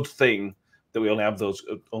it's a good thing that we only have those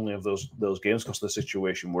games because of the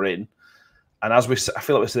situation we're in. And I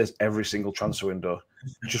feel like we say this every single transfer window.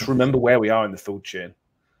 Just remember where we are in the food chain.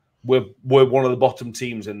 We're one of the bottom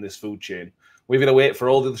teams in this food chain. We've got to wait for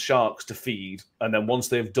all the sharks to feed, and then once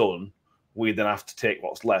they've done, we then have to take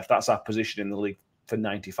what's left. That's our position in the league for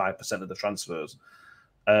 95% of the transfers.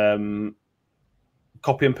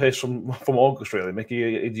 Copy and paste from August, really.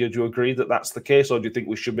 Mickey, do you agree that that's the case, or do you think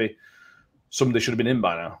somebody should have been in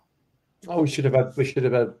by now? Oh, we should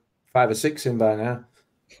have had 5 or 6 in by now.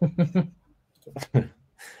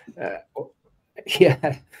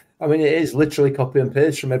 Yeah, I mean, it is literally copy and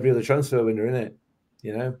paste from every other transfer window, isn't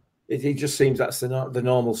it? It just seems that's the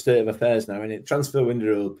normal state of affairs now, and transfer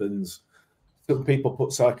window opens. Some people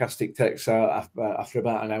put sarcastic texts out after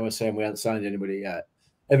about an hour saying we haven't signed anybody yet.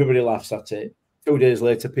 Everybody laughs at it. 2 days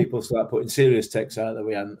later, people start putting serious texts out that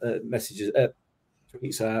we hadn't, messages,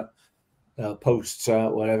 tweets out, posts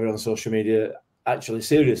out, whatever on social media, actually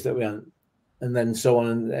serious that we hadn't. And then so on,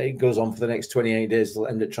 and it goes on for the next 28 days till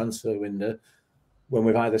end of transfer window, when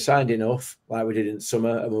we've either signed enough, like we did in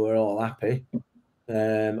summer, and we were all happy,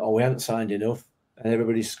 or we haven't signed enough, and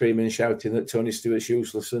everybody's screaming and shouting that Tony Stewart's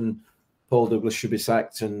useless and Paul Douglas should be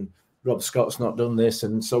sacked and Rob Scott's not done this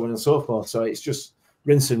and so on and so forth. So it's just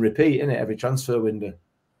rinse and repeat, isn't it, every transfer window?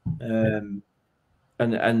 And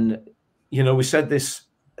we said this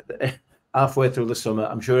halfway through the summer.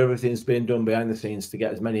 I'm sure everything's been done behind the scenes to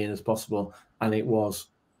get as many in as possible, and it was.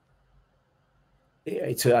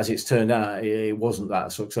 As it's turned out, it wasn't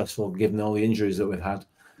that successful given all the injuries that we've had.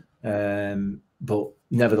 But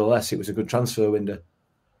nevertheless, it was a good transfer window,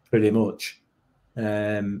 pretty much.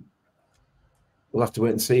 We'll have to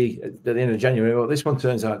wait and see at the end of January what this one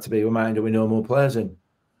turns out to be. We might end up with no more players in.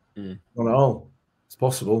 Not at all. It's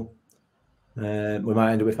possible. We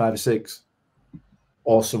might end up with 5 or 6,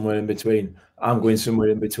 or somewhere in between. I'm going somewhere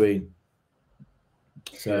in between.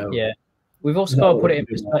 So yeah, we've also got to put it in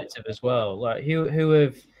perspective as well. Like who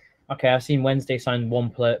have? Okay, I've seen Wednesday signed one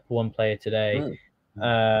player today.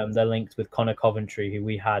 They're linked with Connor Coventry, who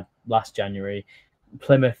we had last January.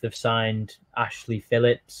 Plymouth have signed Ashley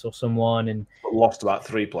Phillips or someone, and lost about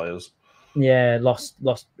 3 players. Yeah, lost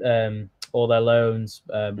all their loans.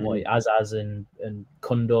 Azaz and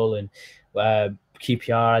Kundal and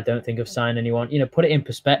QPR. I don't think have signed anyone. Put it in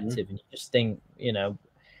perspective, and you just think,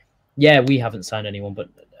 yeah, we haven't signed anyone, but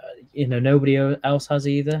nobody else has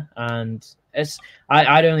either. And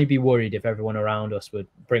I'd only be worried if everyone around us were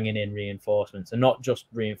bringing in reinforcements, and not just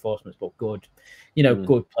reinforcements, but good,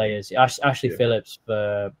 good players. Ashley Phillips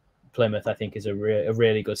for Plymouth, I think, is a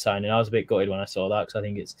really good signing. I was a bit gutted when I saw that, because I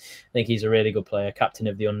think he's a really good player, captain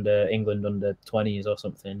of the England under 20s or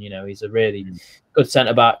something. He's a really good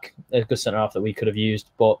centre back, a good centre half that we could have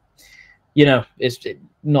used. But it's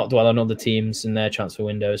not dwell on other teams and their transfer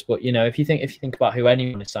windows. But if you think about who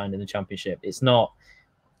anyone has signed in the Championship, it's not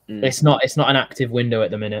an active window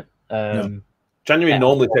at the minute. No. January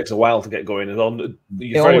normally takes a while to get going.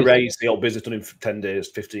 You're very rare you see all business done in 10 days,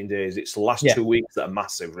 15 days. It's the last 2 weeks that are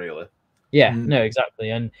massive, really. Yeah, no, exactly.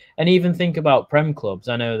 And even think about Prem clubs.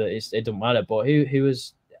 I know that it doesn't matter, but who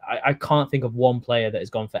is? I can't think of one player that has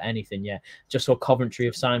gone for anything yet. Just saw Coventry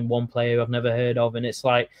have signed one player who I've never heard of, and it's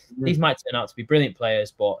like these might turn out to be brilliant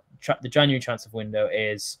players, but the January transfer window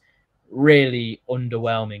is really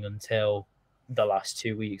underwhelming until the last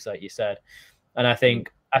 2 weeks, like you said. And I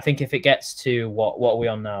think if it gets to what are we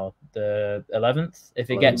on now, the 11th, if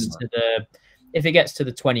it gets to the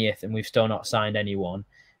 20th and we've still not signed anyone,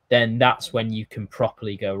 then that's when you can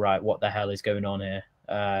properly go, right, what the hell is going on here?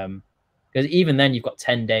 Because even then, you've got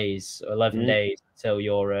 10 days or 11 days until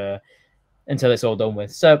you're until it's all done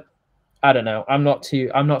with. So I don't know. I'm not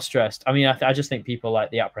stressed. I mean, I just think people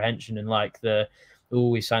like the apprehension and like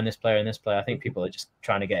we signed this player and this player. I think people are just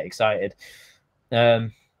trying to get excited. But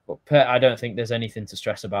I don't think there's anything to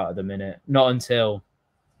stress about at the minute. Not until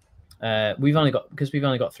we've only got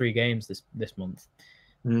 3 games this month.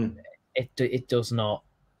 It does not,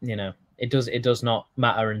 it does not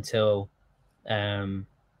matter until the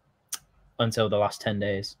last 10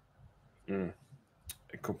 days. I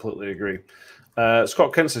completely agree.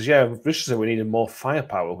 Scott Kent says, yeah, Richard said we needed more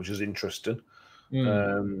firepower, which is interesting.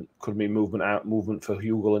 Could be movement for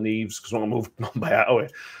Hugo and Eves, because we're not going to move by that way.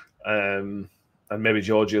 And maybe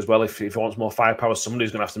Georgie as well. If he wants more firepower,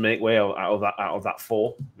 somebody's going to have to make way out of that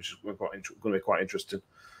 4, which is going to be quite interesting.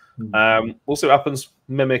 We'll see what happens.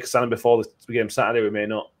 We may make a signing before the game Saturday. We may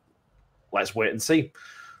not. Let's wait and see.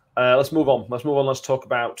 Let's move on. Let's talk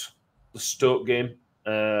about the Stoke game.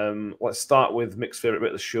 Let's start with Mick's favourite bit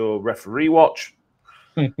of the show, referee watch.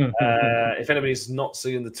 If anybody's not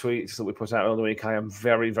seeing the tweets that we put out earlier in the week, I am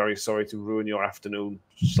very, very sorry to ruin your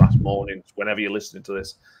afternoon/morning whenever you're listening to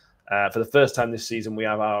this. For the first time this season, we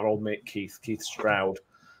have our old mate Keith Stroud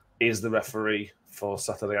is the referee for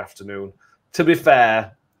Saturday afternoon. To be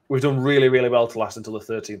fair, we've done really, really well to last until the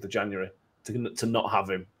 13th of January to not have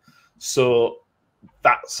him. So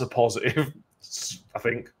that's a positive, I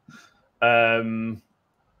think.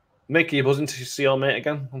 Mickey, you buzzing to see your mate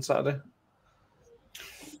again on Saturday?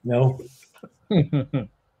 No.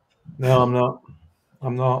 No,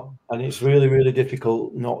 I'm not. And it's really, really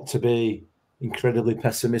difficult not to be incredibly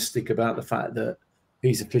pessimistic about the fact that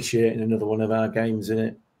he's officiating another one of our games in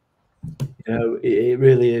it. It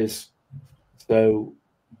really is. So,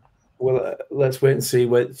 well, let's wait and see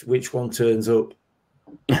which one turns up.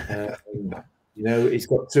 He's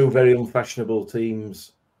got 2 very unfashionable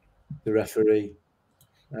teams, the referee.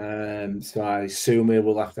 So I assume he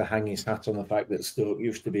will have to hang his hat on the fact that Stoke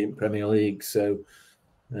used to be in Premier League. So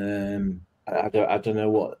I don't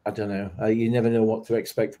know. You never know what to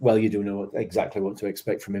expect. Well, you do know exactly what to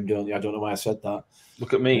expect from him, don't you? I don't know why I said that.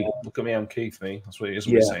 Look at me. I'm Keith. That's what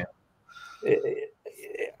you're saying.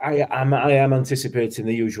 I am anticipating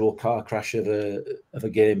the usual car crash of a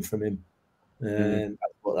game from him.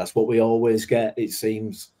 That's what we always get. It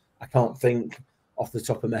seems. I can't think off the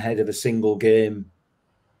top of my head of a single game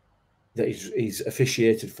that he's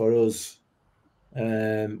officiated for us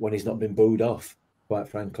when he's not been booed off, quite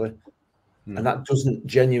frankly. And that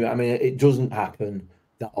it doesn't happen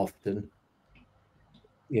that often.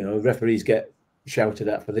 Referees get shouted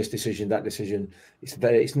at for this decision, that decision.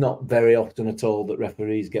 It's not very often at all that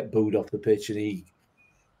referees get booed off the pitch, and he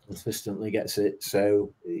consistently gets it.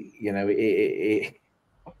 So,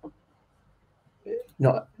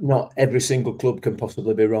 not every single club can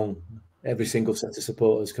possibly be wrong. Every single set of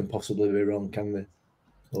supporters can possibly be wrong, can they?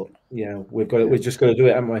 But we've just got to do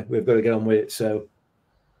it, haven't we? We've got to get on with it. So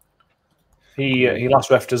he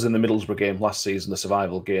last refed us in the Middlesbrough game last season, the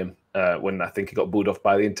survival game, when I think he got booed off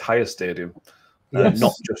by the entire stadium, not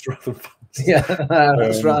just Rotherham fans. Yeah,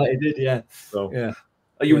 that's right. He did. Yeah. So,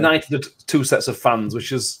 a united 2 sets of fans,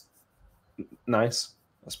 which is nice,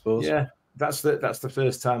 I suppose. Yeah, that's the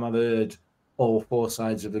first time I've heard all 4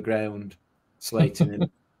 sides of the ground slating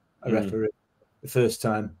him. A referee, the first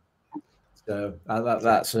time. So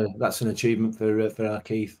that's an achievement for our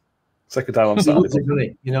Keith. Second time on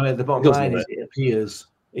Saturday. The bottom line is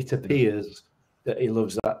it appears that he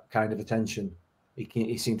loves that kind of attention.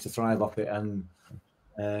 He seems to thrive off it, and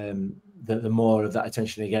the more of that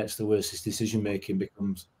attention he gets, the worse his decision making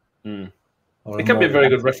becomes. He can be a very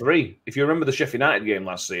good referee. If you remember the Sheffield United game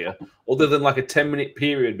last year, other than like a 10-minute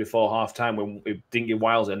period before half-time when Dingy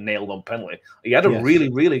Wilder nailed on penalty, he had a really,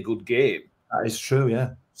 really good game. That is true,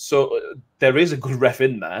 yeah. So there is a good ref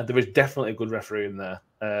in there. There is definitely a good referee in there.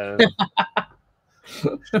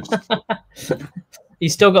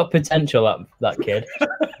 He's still got potential, that kid.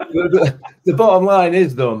 The bottom line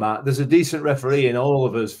is, though, Matt, there's a decent referee in all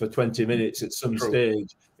of us for 20 minutes at some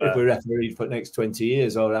stage. If we refereed for the next 20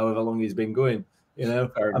 years or however long he's been going,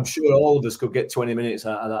 I'm sure all of us could get 20 minutes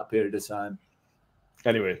out of that period of time.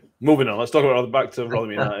 Anyway, moving on. Let's talk about back to Rotherham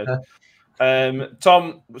United.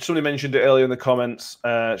 Tom, somebody mentioned it earlier in the comments.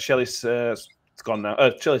 Shelley says it's gone now.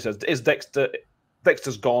 Shelley says, "Is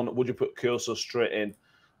Dexter's gone? Would you put Kyoso straight in?"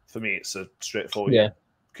 For me, it's a straightforward. Yeah,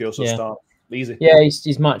 Kyoso start easy. Yeah,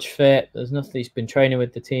 he's match fit. There's nothing. He's been training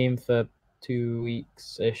with the team for 2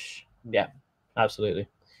 weeks ish. Yeah, absolutely.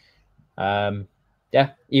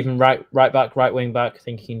 Even right back, right wing back. I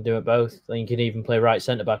think he can do it both. I think he can even play right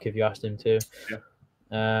centre back if you asked him to.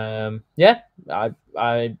 I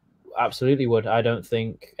absolutely would. I don't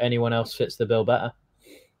think anyone else fits the bill better.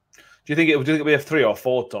 Do you think it'll be a 3 or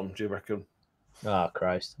 4, Tom? Do you reckon? Oh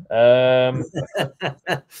Christ! I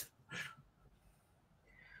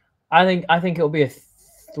think it'll be a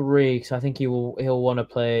 3 because I think he'll want to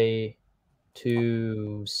play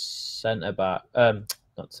 2 centre back, not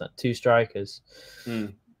 2 strikers.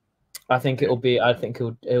 I think it'll be. I think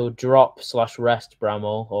he'll drop / rest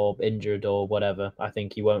Bramall or injured or whatever. I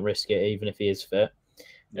think he won't risk it even if he is fit.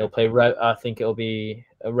 He'll play. I think it'll be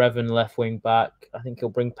a Revan left wing back. I think he'll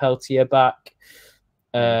bring Peltier back,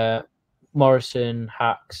 Morrison,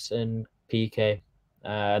 Hacks, and PK,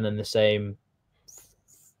 and then the same.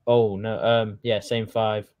 Oh no, same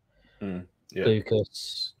 5.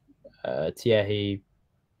 Lucas, Thierry,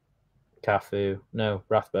 Cafu. No,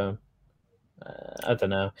 Rathbone. I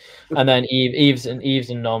don't know. And then Eves and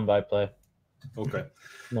non-by play. Okay.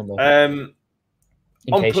 In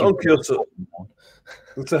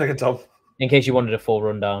case you wanted a full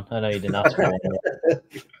rundown. I know you didn't ask for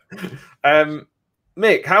one.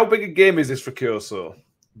 Mick, how big a game is this for Kyoto?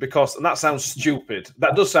 Because, and that sounds stupid.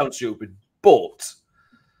 That does sound stupid, but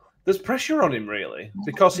there's pressure on him, really.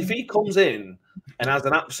 Because if he comes in and has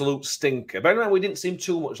an absolute stinker, bear in mind we didn't see him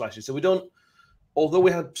too much last year, so we don't. Although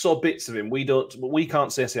we saw bits of him, we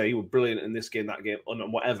can't say he was brilliant in this game, that game,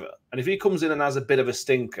 and whatever. And if he comes in and has a bit of a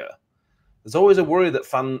stinker, there's always a worry that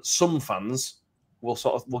some fans will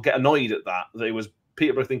get annoyed at that it was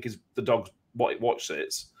Peterborough think is the dog's watch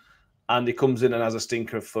sits, and he comes in and has a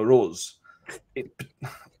stinker for us.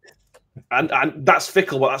 And that's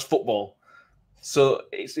fickle, but that's football. So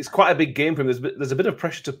it's quite a big game for him. There's a bit of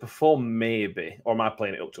pressure to perform, maybe, or am I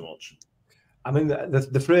playing it up too much? I mean,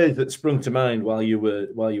 the phrase that sprung to mind while you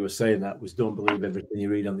were saying that was "Don't believe everything you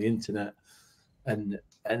read on the internet." And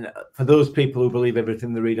for those people who believe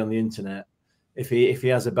everything they read on the internet, if he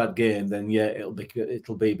has a bad game, then yeah,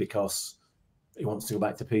 it'll be because he wants to go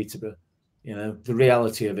back to Peterborough. You know, the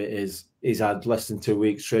reality of it is he's had less than 2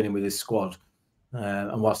 weeks training with his squad,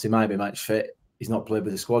 and whilst he might be match fit, he's not played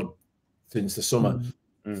with the squad since the summer.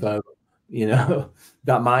 So you know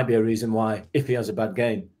that might be a reason why if he has a bad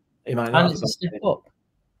game. He might not. And it's a step up.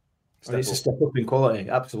 It's a step up in quality.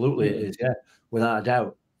 Absolutely, it is. Yeah, without a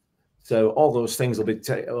doubt. So all those things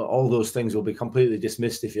will be completely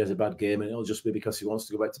dismissed if he has a bad game, and it'll just be because he wants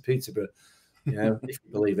to go back to Peterborough. You know, if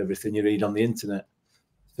you believe everything you read on the internet.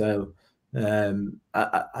 So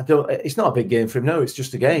I don't. It's not a big game for him. No, it's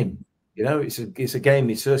just a game. You know, it's a game.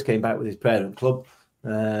 He first came back with his parent club,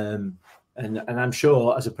 and I'm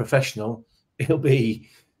sure as a professional, he'll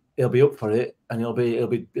be up for it, and he'll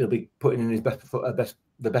be putting in his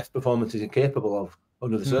the best performances he's capable of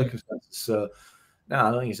under the circumstances. So, no,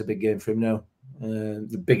 I don't think it's a big game for him. No,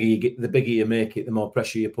 the bigger you make it, the more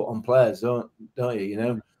pressure you put on players, don't you? You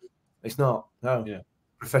know, it's not. No, yeah,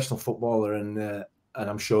 professional footballer, and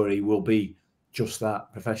I'm sure he will be just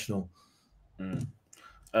that, professional.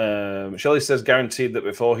 Shelley says guaranteed that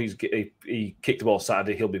before he kicked the ball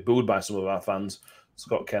Saturday, he'll be booed by some of our fans.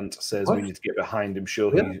 Scott Kent says we need to get behind him, show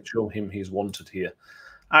him he's wanted here.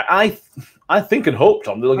 I think and hope,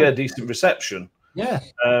 Tom, they'll get a decent reception. Yeah.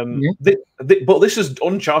 But this is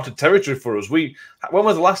uncharted territory for us. When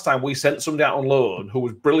was the last time we sent somebody out on loan who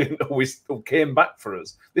was brilliant, who came back for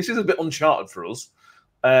us? This is a bit uncharted for us.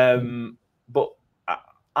 But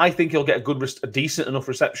I think he'll get a decent enough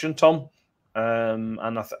reception, Tom. And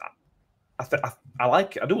I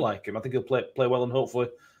like it. I do like him. I think he'll play well and hopefully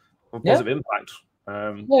have a positive impact.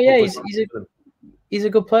 He's a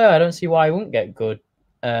good player. I don't see why he wouldn't get a good.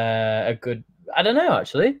 I don't know,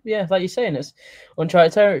 actually. Yeah, like you're saying, it's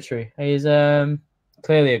uncharted territory. He's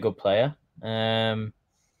clearly a good player.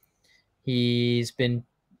 He's been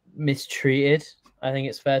mistreated, I think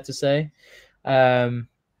it's fair to say. And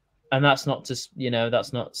that's not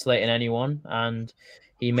that's not slating anyone. And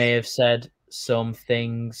he may have said some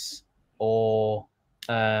things or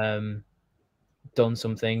done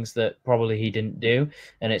some things that probably he didn't do,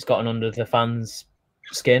 and it's gotten under the fans'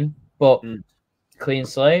 skin. But clean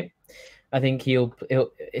slate. I think he'll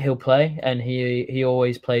play, and he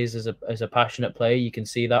always plays as a passionate player. You can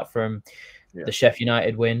see that from the Sheffield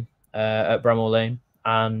United win at Bramall Lane,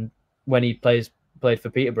 and when he played for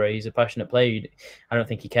Peterborough, he's a passionate player. I don't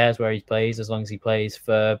think he cares where he plays as long as he plays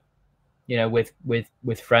for,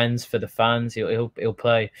 with friends, for the fans. He'll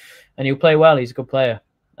play, and he'll play well. He's a good player.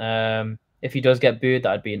 If he does get booed,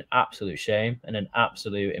 that'd be an absolute shame and an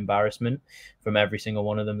absolute embarrassment from every single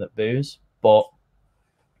one of them that boos. But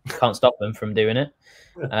can't stop them from doing it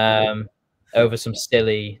over some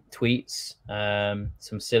silly tweets,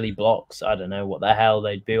 some silly blocks. I don't know what the hell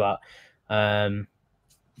they'd boo at.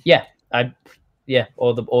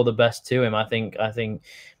 All the best to him. I think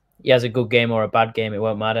he has a good game or a bad game, it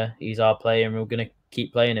won't matter. He's our player, and we're going to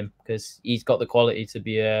keep playing him because he's got the quality to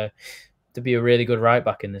be a really good right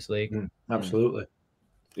back in this league. Absolutely.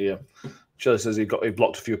 Yeah. Shelley says he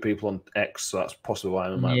blocked a few people on X, so that's possibly why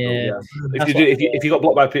I'm Yeah. If you got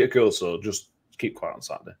blocked by Peter Kilso, just keep quiet on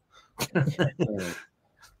Saturday.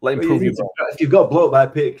 Let him prove you wrong. If you've got blocked by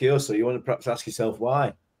Peter Kilso, you want to perhaps ask yourself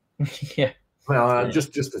why. Yeah. Well,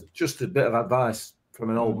 just a bit of advice from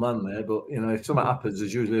an old man there, but if something happens,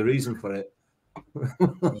 there's usually a reason for it.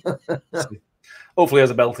 Hopefully, he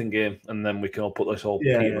has a belting game, and then we can all put this whole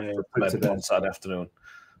Peter on Saturday afternoon.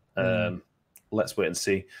 Let's wait and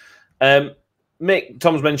see. Mick,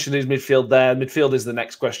 Tom's mentioned his midfield there. Midfield is the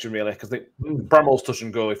next question, really, because I think Bramall's touch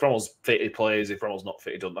and go. If Bramall's fit, he plays. If Bramall's not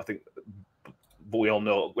fit, he doesn't. I think, but we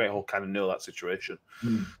all kind of know that situation.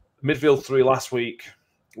 Midfield 3 last week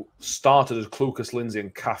started as Clucas, Lindsay,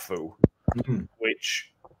 and Cafu,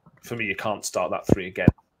 which for me you can't start that 3 again.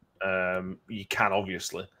 You can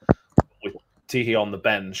obviously with Teehee on the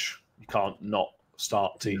bench. You can't not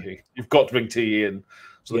start Teehee. You've got to bring Teehee in.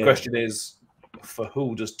 So the question is, for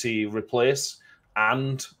who does Teehee replace,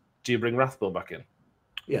 and do you bring Rathbone back in?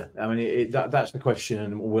 Yeah, I mean that's the question,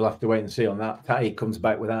 and we'll have to wait and see on that. Teehee comes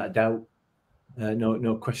back without a doubt,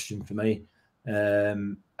 no question for me.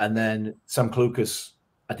 And then Sam Clucas,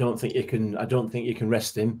 I don't think you can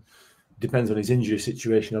rest him. Depends on his injury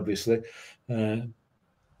situation, obviously.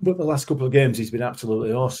 But the last couple of games, he's been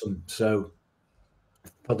absolutely awesome. So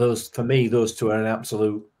for me, those two are an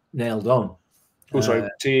absolute nailed on. Who's sorry?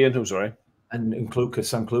 T and who's sorry? And Clucas,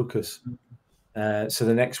 Sam Clucas. So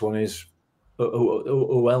the next one is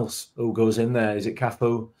who else? Who goes in there? Is it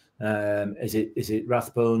Cafu? Is it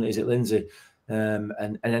Rathbone? Is it Lindsay?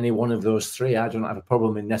 And any one of those 3, I don't have a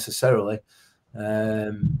problem in necessarily.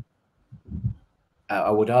 I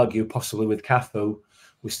would argue possibly with Cafu,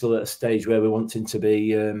 we're still at a stage where we're wanting to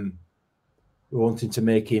be, we're wanting to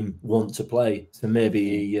make him want to play. So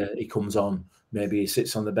maybe he comes on, maybe he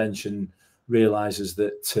sits on the bench and realizes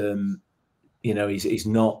that he's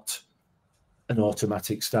not an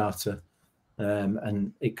automatic starter,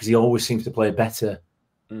 and because he always seems to play better,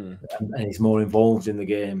 and he's more involved in the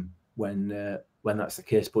game when that's the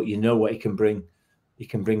case. But what he can bring. He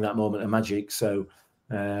can bring that moment of magic. So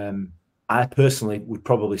I personally would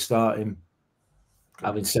probably start him.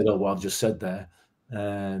 Having said all what I've just said there,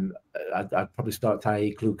 I'd probably start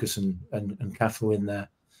Teehee, Clucas, and Cafu in there.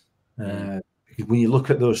 Because when you look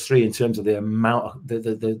at those 3 in terms of the amount,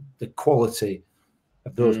 the quality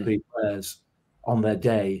of those 3 players on their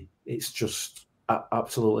day, it's just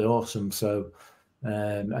absolutely awesome. So,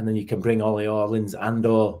 and then you can bring Ollie or Lindsay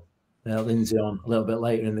Lindsay on a little bit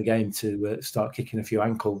later in the game to start kicking a few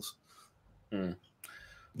ankles.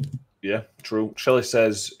 Yeah, true. Shelley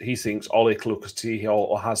says he thinks Ollie, Clucas, Teehee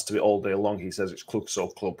or has to be all day long. He says it's Clucas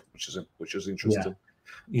or club, which is interesting.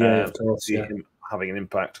 Yeah, of course, see him having an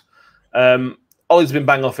impact. Ollie's been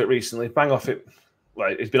bang off it recently. Bang off it.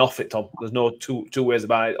 Like, he's been off it, Tom. There's no two ways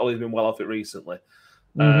about it. Ollie's been well off it recently.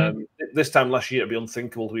 This time last year, it'd be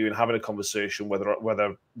unthinkable to be even having a conversation whether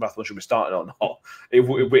Rathbone should be starting or not.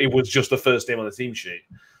 It was just the first name on the team sheet.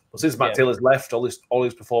 But since Matt Taylor's left, all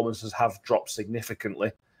his performances have dropped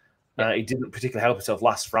significantly. He didn't particularly help himself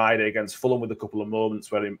last Friday against Fulham with a couple of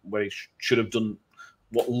moments where he should have done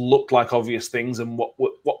what looked like obvious things, and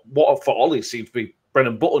what for Ollie seemed to be bread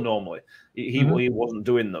and butter normally. He wasn't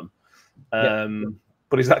doing them.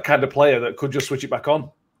 But he's that kind of player that could just switch it back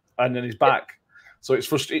on, and then he's back. So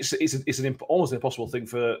it's almost an impossible thing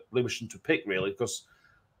for Lewisham to pick, really, because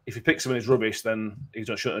if he picks him and he's rubbish, then he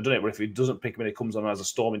shouldn't have done it. But if he doesn't pick him and he comes on as a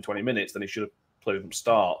storm in 20 minutes, then he should have played from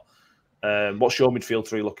start. What's your midfield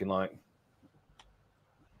 3 looking like?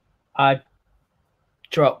 I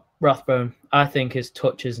drop Rathbone. I think his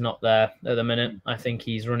touch is not there at the minute. I think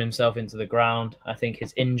he's run himself into the ground. I think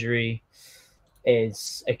his injury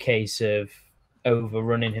is a case of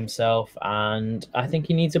overrunning himself, and I think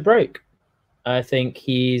he needs a break. I think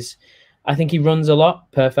he runs a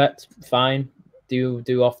lot. Perfect, fine.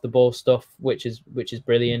 Do off the ball stuff, which is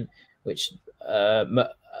brilliant. Which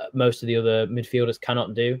most of the other midfielders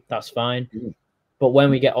cannot do. That's fine. But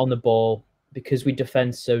when we get on the ball, because we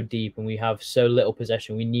defend so deep and we have so little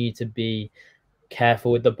possession, we need to be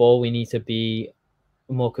careful with the ball. We need to be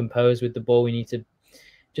more composed with the ball. We need to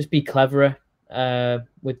just be cleverer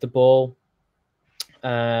with the ball.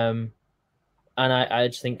 And I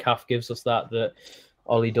just think CAF gives us that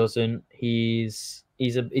Ollie doesn't. He's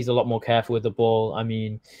a lot more careful with the ball. I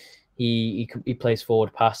mean, he plays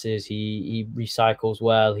forward passes. He recycles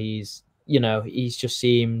well. He just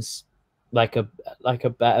seems like a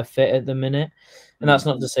better fit at the minute. And that's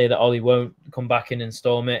not to say that Ollie won't come back in and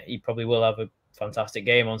storm it. He probably will have fantastic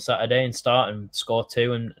game on Saturday and start and score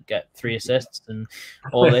 2 and get 3 assists and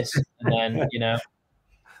all this, and then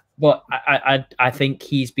But I think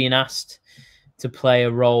he's been asked to play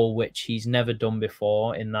a role which he's never done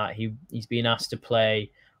before, in that he's been asked to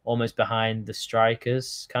play almost behind the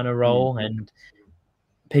strikers kind of role, and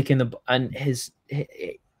picking his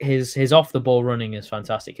off the ball running is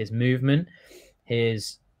fantastic. His movement,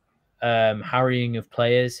 his harrying of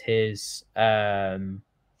players, his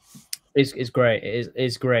is great. It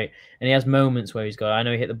is great, and he has moments where he's got. I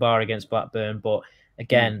know he hit the bar against Blackburn, but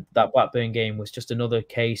again, that Blackburn game was just another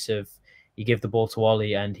case of you give the ball to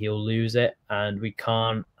Ollie and he'll lose it, and we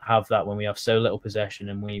can't have that when we have so little possession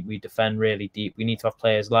and we defend really deep. We need to have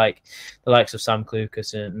players like the likes of Sam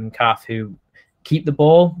Clucas and Kath who keep the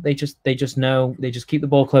ball. They just know, they just keep the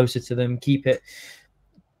ball closer to them, keep it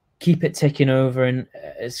ticking over, and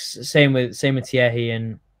it's the same with Thierry,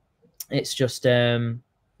 and it's just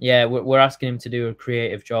yeah, we're asking him to do a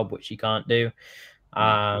creative job which he can't do,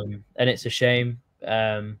 and it's a shame.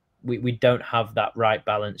 We don't have that right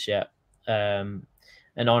balance yet, and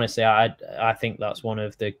honestly, I think that's one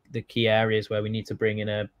of the key areas where we need to bring in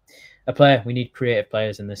a player. We need creative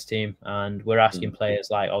players in this team, and we're asking players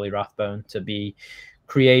like Ollie Rathbone to be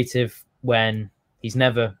creative when he's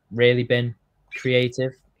never really been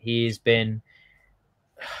creative. He's been,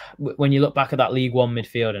 when you look back at that League One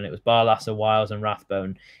midfield, and it was Barlasser, Wiles, and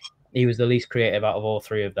Rathbone, he was the least creative out of all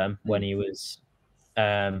 3 of them when he was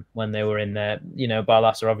when they were in there. You know,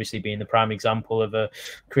 Barlasser obviously being the prime example of a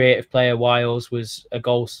creative player. Wiles was the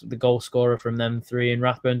goal scorer from them 3, and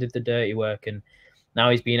Rathbone did the dirty work. And now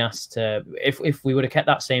he's been asked to, if we would have kept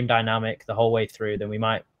that same dynamic the whole way through, then we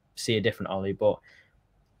might see a different Ollie. But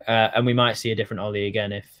and we might see a different Ollie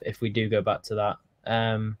again if we do go back to that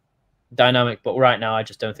dynamic. But right now, I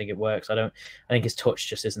just don't think it works. I think his touch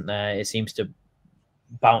just isn't there. It seems to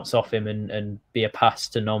bounce off him and be a pass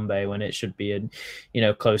to Nombe when it should be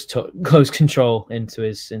a close control into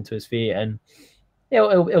his feet, and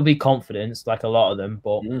it'll be confidence like a lot of them.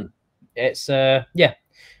 But it's yeah,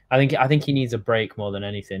 I think he needs a break more than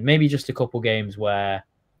anything. Maybe just a couple games where,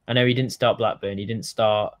 I know he didn't start Blackburn, he didn't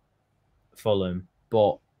start Fulham,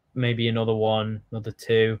 but maybe another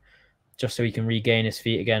 2, just so he can regain his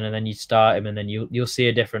feet again, and then you start him, and then you'll see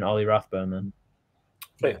a different Ollie Rathbone then.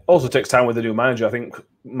 It also takes time with the new manager. I think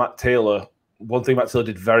Matt Taylor, one thing Matt Taylor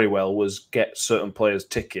did very well was get certain players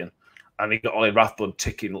ticking, and he got Ollie Rathbone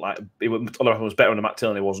ticking. Like Ollie Rathbone was better under Matt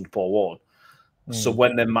Taylor than he was under Paul Ward. So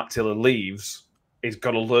when then Matt Taylor leaves, he's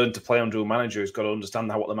got to learn to play under a manager. He's got to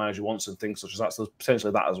understand what the manager wants and things such as that. So there's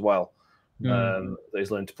potentially that as well. That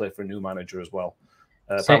he's learned to play for a new manager as well.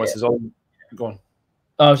 Go on.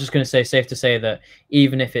 I was just going to say, safe to say that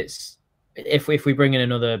even if we bring in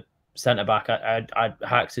another centre back,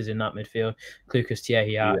 Hacks is in that midfield. Clucas,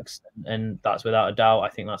 Thierry, Hacks, and that's without a doubt. I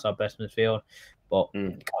think that's our best midfield, but you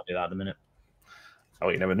can't do that at the minute. Oh,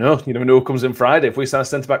 you never know. You never know who comes in Friday. If we send a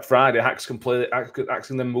centre back Friday, Hacks can play. Hacks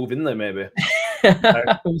can then move in there maybe.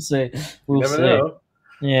 We'll see. We'll see. Know.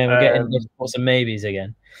 Yeah, we're getting some maybes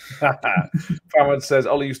again. Farmwood says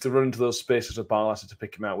Ollie used to run into those spaces with Barlasser to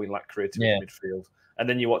pick him out. We lack creativity in midfield, and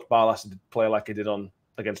then you watch Barlasser play like he did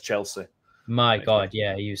against Chelsea. My God,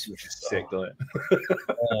 yeah, he was sick, doesn't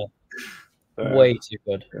it? Way too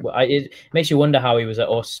good. It makes you wonder how he was at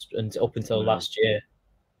us up until last year.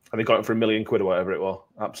 And they got him for £1 million or whatever it was.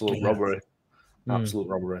 Absolute robbery. Absolute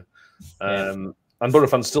robbery. And Borough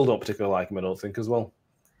fans still don't particularly like him, I don't think, as well.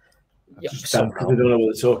 They don't know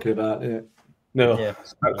what they're talking about. Yeah. No. Yeah.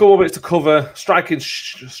 A couple of bits to cover.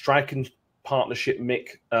 Striking partnership,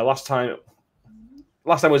 Mick. Last time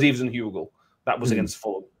was Eves and Hugel. That was against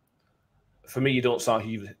Fulham. For me, you don't start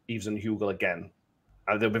Eves and Hugel again.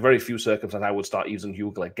 And there'll be very few circumstances I would start Eves and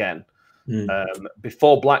Hugel again.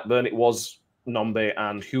 Before Blackburn, it was Nombe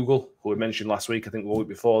and Hugel, who we mentioned last week. I think the week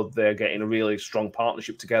before, they're getting a really strong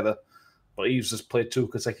partnership together. But Eves has played 2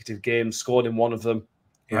 consecutive games, scored in one of them,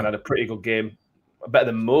 and had a pretty good game, better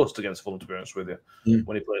than most against Fulham, to be honest with you.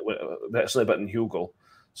 When he played, certainly better than Hugel.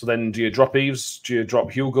 So then, do you drop Eves? Do you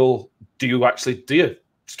drop Hugel? Do you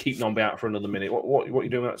just keep Nombe out for another minute? What are you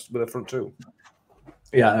doing with the front 2?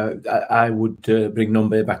 Yeah, I would bring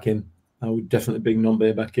Nombe back in. I would definitely bring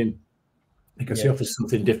Nombe back in because he offers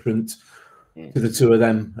something different to the 2 of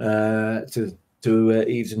them, to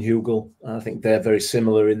Eves and Hugel. I think they're very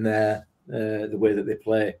similar in the way that they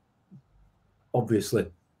play. Obviously,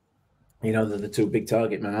 they're the 2 big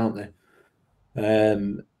target men, aren't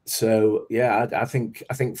they? So yeah, I think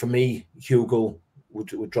for me, Hugel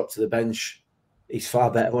would drop to the bench. He's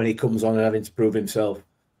far better when he comes on and having to prove himself.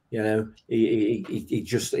 He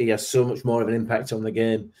has so much more of an impact on the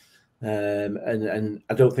game. And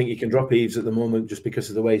I don't think you can drop Eves at the moment just because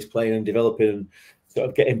of the way he's playing and developing and sort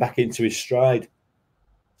of getting back into his stride.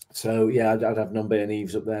 So yeah, I'd have Nombe and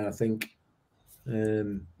Eves up there. I think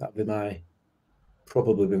that'd be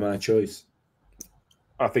probably be my choice.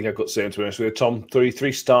 I think I could say to be honest with you, Tom,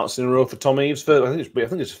 three starts in a row for Tom Eves. I think it's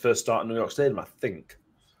his first start in New York Stadium. I think.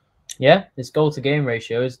 Yeah, his goal to game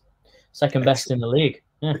ratio is second best in the league.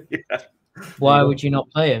 Yeah. Yeah. Why would you not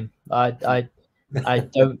play him? I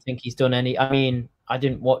don't think he's done any. I mean, I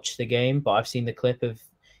didn't watch the game, but I've seen the clip of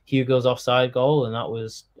Hugo's offside goal, and that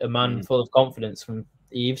was a man full of confidence from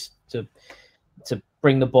Eves to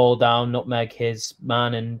bring the ball down, nutmeg his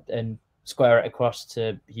man, and square it across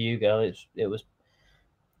to Hugo.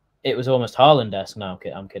 It was almost Haaland-esque. No,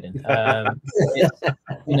 I'm kidding.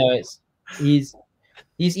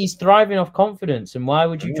 He's thriving off confidence, and why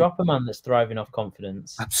would you drop a man that's thriving off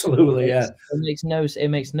confidence? Absolutely, yeah. It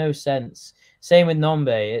makes no sense. Same with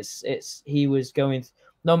Nombe.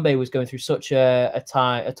 Nombe was going through such a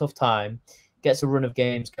tough time, gets a run of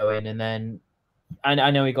games going, and then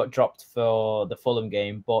I know he got dropped for the Fulham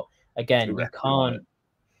game, but again, you can't.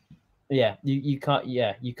 Yeah, you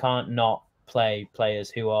can't not play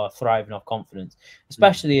players who are thriving off confidence,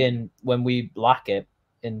 especially when we lack it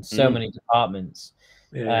in so many departments.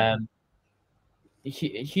 Yeah.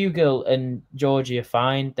 Hugo and Georgie are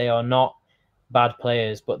fine. They are not bad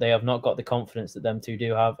players, but they have not got the confidence that them two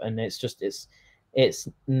do have, and it's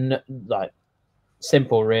like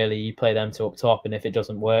simple, really. You play them two up top, and if it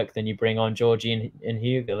doesn't work, then you bring on Georgie and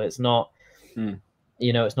Hugo. It's not,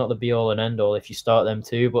 it's not the be all and end all if you start them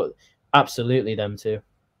two, but absolutely them two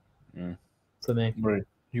for me.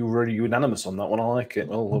 You're really unanimous on that one. I like it.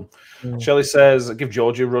 Well, Shelley says, give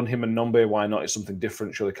Georgie a run, him and Nombe. Why not? It's something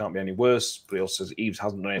different. Surely can't be any worse. But he also says Eves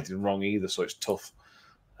hasn't done anything wrong either, so it's tough.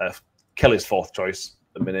 Kelly's fourth choice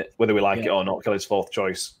at the minute, whether we like it or not. Kelly's fourth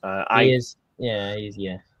choice. He is. Yeah, he's.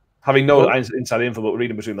 Having no inside info, but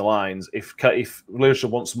reading between the lines, if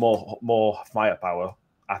Leadership wants more firepower,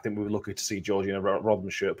 I think we were lucky to see Georgie in a Rotherham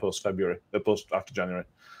shirt post after January.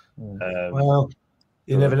 Well,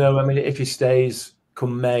 you never know. I mean, if he stays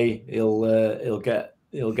come May, he'll get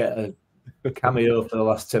a cameo for the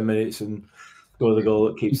last 10 minutes and score the goal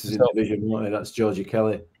that keeps us in division, won't he? That's Georgie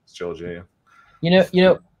Kelly. It's Georgie, yeah. You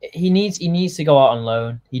know, he needs to go out on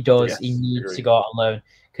loan. He does. Yes, he needs to go out on loan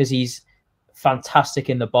because he's fantastic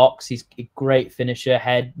in the box. He's a great finisher,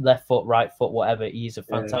 head, left foot, right foot, whatever. He's a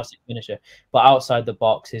fantastic finisher. But outside the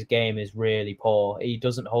box, his game is really poor. He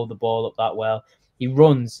doesn't hold the ball up that well. He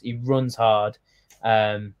runs hard,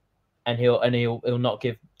 and he'll not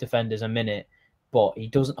give defenders a minute. But he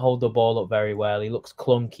doesn't hold the ball up very well. He looks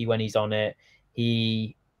clunky when he's on it.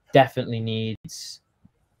 He definitely needs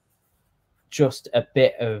just a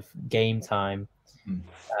bit of game time,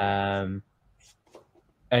 and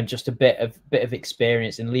just a bit of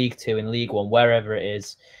experience in League Two, in League One, wherever it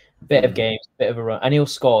is. Bit of games, bit of a run, and he'll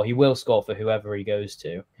score. He will score for whoever he goes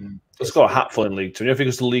to. He'll score a hatful in League Two. If he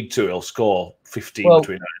goes to League Two, he'll score 15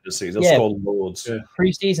 between the seasons. He'll score loads. Yeah.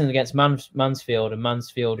 Pre-season against Mansfield, and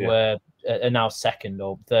Mansfield are now second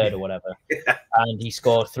or third or whatever, and he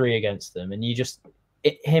scored 3 against them. And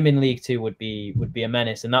him in League Two would be a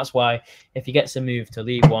menace, and that's why if he gets a move to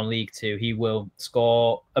League One, League Two, he will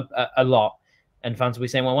score a lot. And fans will be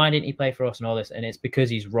saying, "Well, why didn't he play for us?" and all this, and it's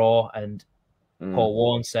because he's raw. And Paul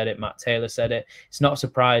Warne said it, Matt Taylor said it. It's not a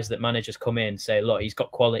surprise that managers come in and say, "Look, he's got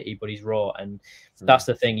quality, but he's raw." And that's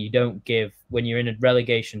the thing you don't give when you're in a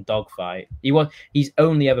relegation dogfight. He's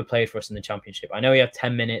only ever played for us in the Championship. I know he had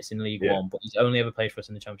 10 minutes in League One, but he's only ever played for us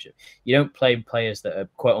in the Championship. You don't play players that are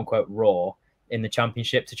quote unquote raw in the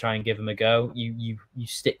Championship to try and give them a go. You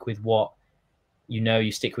stick with what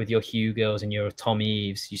you stick with your Hugos and your Tom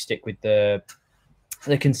Eves. You stick with the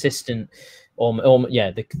consistent,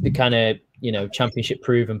 the kind of Championship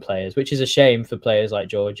proven players, which is a shame for players like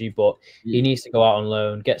Georgie. But he needs to go out on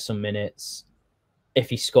loan, get some minutes. If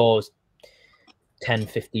he scores 10,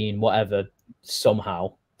 15, whatever,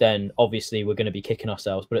 somehow, then obviously we're going to be kicking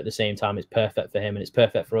ourselves. But at the same time, it's perfect for him and it's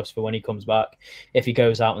perfect for us for when he comes back. If he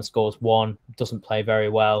goes out and scores 1, doesn't play very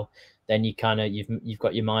well, then you you've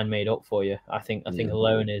got your mind made up for you. I think a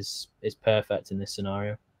loan is perfect in this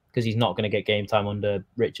scenario because he's not going to get game time under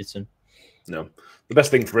Richardson. No, the best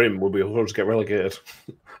thing for him will be he'll just get relegated,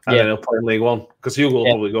 and then he'll play in League One because Hugo will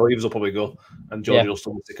probably go, Eves will probably go, and Georgie will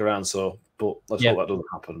still stick around. So, but let's hope that doesn't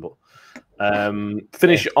happen. But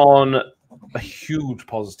finish on a huge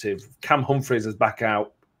positive. Cam Humphreys is back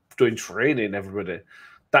out doing training. Everybody,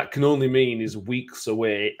 that can only mean he's weeks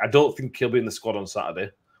away. I don't think he'll be in the squad on Saturday.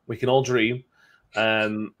 We can all dream,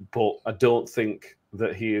 but I don't think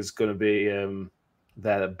that he is going to be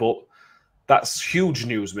there. But That's huge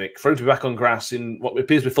news, Mick. For him to be back on grass in what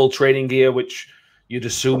appears to be full training gear, which you'd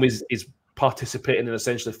assume is participating in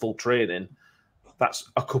essentially full training.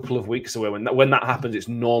 That's a couple of weeks away. When that happens, it's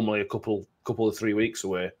normally a couple of 3 weeks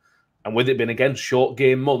away. And with it being, again, short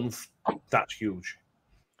game month, that's huge.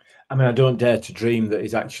 I mean, I don't dare to dream that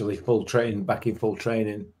he's actually back in full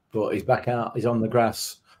training, but he's back out. He's on the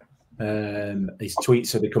grass. His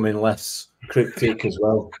tweets are becoming less cryptic as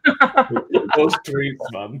well. Those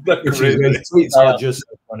tweets, man. His tweets are just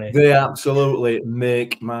funny. They absolutely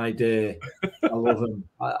make my day. I love them.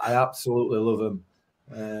 I absolutely love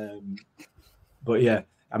them. But yeah,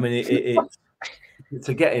 I mean,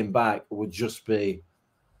 to get him back would just be.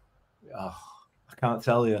 Oh, I can't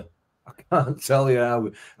tell you. I can't tell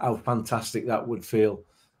you how fantastic that would feel.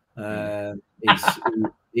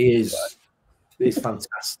 He's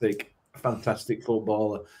fantastic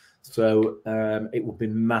footballer. So it would be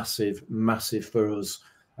massive for us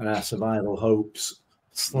and our survival hopes,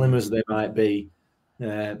 slim as they might be,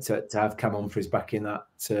 to have Cam Humphreys back in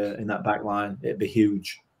that back line. It'd be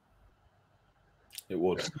huge. It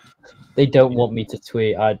would. They don't want me to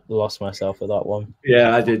tweet. I lost myself with that one.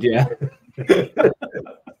 Yeah, I did. Yeah.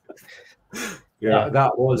 Yeah,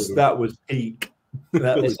 that was peak.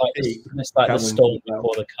 It's like the storm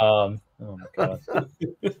before the calm. Oh my god!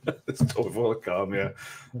 The storm before the calm. Yeah.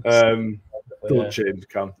 Don't change,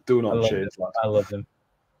 Cam. Do not change. I love him.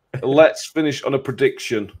 Let's finish on a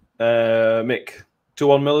prediction. Mick,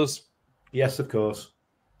 2-1 Millers. Yes, of course.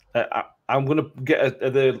 I'm going to get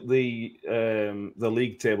the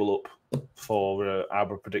league table up for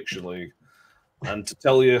our prediction league, and to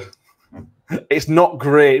tell you, it's not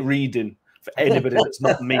great reading for anybody that's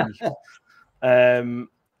not me.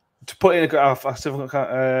 To put in I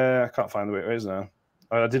can't find the way it is now.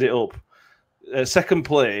 I did it up. Second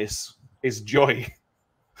place is Joy.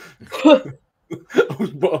 Put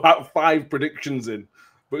about 5 predictions in,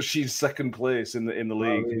 but she's second place in the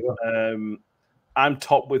league. I'm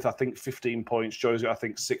top with, I think, 15 points. Joy's got, I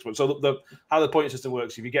think, 6 points. So how the point system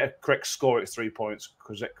works, if you get a correct score, it's 3 points.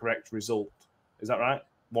 Correct result. Is that right?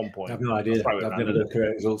 1 point. I have no idea. I've never done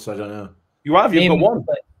correct results, so I don't know. You've got one.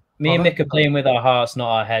 Me and Mick are playing with our hearts, not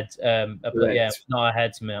our heads. Yeah, not our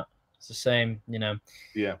heads, mate. It's the same, you know.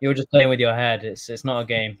 Yeah. You're just playing with your head. It's not a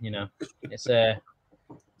game, you know. It's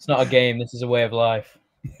not a game. This is a way of life.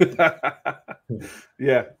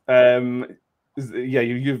 Yeah. Yeah,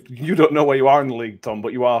 you don't know where you are in the league, Tom,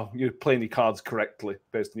 but you're playing your cards correctly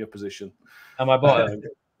based on your position. Am I bottom?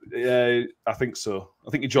 Yeah, I think so.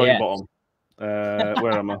 I think you joined bottom.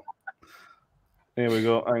 Where am I? Here we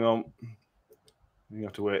go. Hang on. You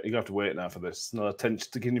have to wait. You have to wait now for this. No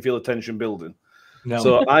attention. Can you feel the tension building? No.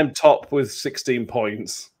 So I'm top with 16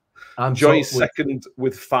 points. I'm Joy's second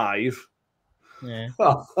with 5. Yeah.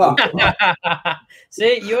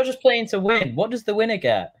 See, you're just playing to win. What does the winner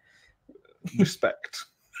get? Respect.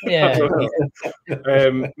 Yeah.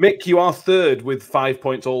 Mick, you are third with 5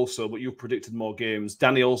 points also, but you've predicted more games.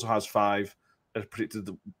 Danny also has 5. Has predicted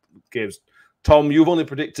the games. Tom, you've only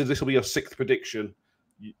predicted this will be your 6th prediction.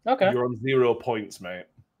 Okay. You're on 0 points, mate.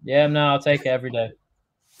 Yeah, no, I'll take it every day.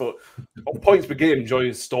 But on points per game, Joy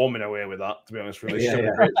is storming away with that, to be honest. Really.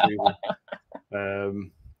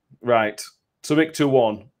 Right. So Mick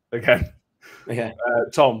 2-1 again. Yeah.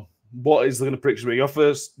 Tom, what is going to prediction be? Your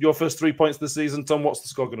first 3 points this season, Tom. What's the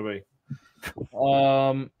score going to be?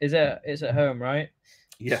 It's at home, right?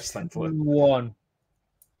 Yes, thankfully. 2-1.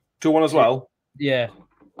 2-1 as well. Yeah.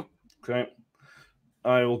 Okay.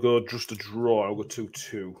 I will go just a draw. I'll go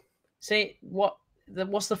 2-2. See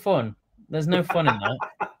what's the fun? There's no fun in that.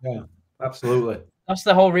 Yeah, absolutely. That's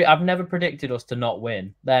the whole. I've never predicted us to not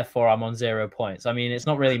win. Therefore, I'm on 0 points. I mean, it's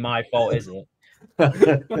not really my fault, is it?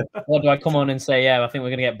 What do I come on and say? Yeah, I think we're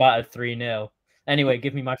going to get battered 3-0. Anyway,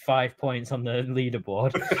 give me my 5 points on the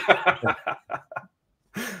leaderboard.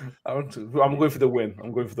 I'm going for the win.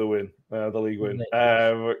 The league win.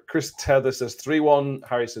 Chris Tether says 3-1.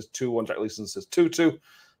 Harry says 2-1. Jack Leeson says 2-2.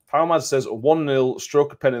 Powermad says 1-0.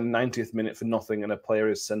 Stroke a pen in the 90th minute for nothing, and a player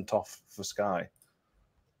is sent off for Sky.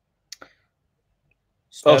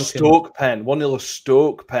 Stoke pen. 1-0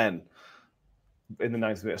 Stoke pen in the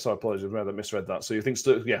 90th minute. Sorry, apologies. I misread that. So you think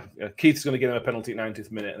Stoke? Yeah. Keith's going to give him a penalty at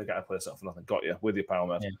 90th minute, and the guy plays off for nothing. Got you with your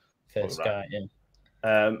Powermad. Yeah, for Sky. Yeah.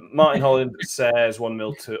 Martin Holland says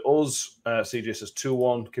 1-0 to us. CJ says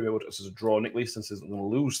 2-1. Kimmy Wood says a draw. Nick Leeston says I'm going to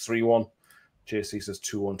lose 3-1. JC says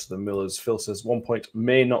 2-1 to the Millers. Phil says 1 point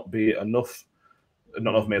may not be enough.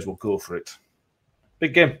 Not enough, may as well go for it.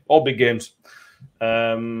 Big game. All big games.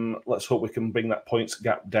 Let's hope we can bring that points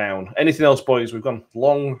gap down. Anything else, boys? We've gone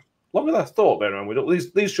longer than I thought, bear in mind.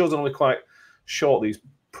 These shows are only quite short, these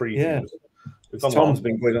previews. Yeah. Tom's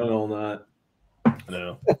been going on all night.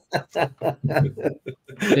 know.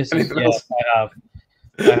 This is, yes, I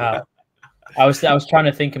have. I was trying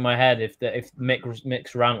to think in my head if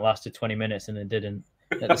Mick's rant lasted 20 minutes and it didn't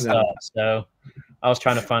at the start. So I was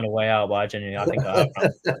trying to find a way out, but I think I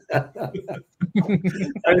have.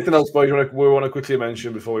 Anything else, boys, we want to quickly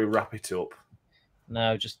mention before we wrap it up?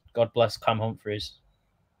 No, just God bless Cam Humphreys.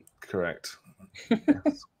 Correct.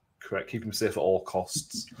 Correct. Keep him safe at all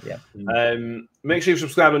costs. Yeah. Make sure you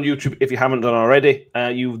subscribe on YouTube if you haven't done already.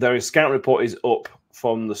 There is scout report is up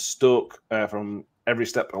from the Stoke from every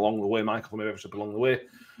step along the way. Michael from every step along the way.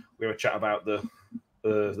 We have a chat about the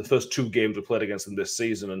first 2 games we played against them this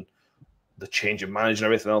season and the change of manager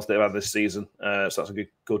and everything else they've had this season. So that's a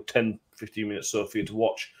good 10-15 minutes so for you to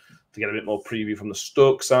watch to get a bit more preview from the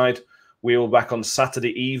Stoke side. We will be back on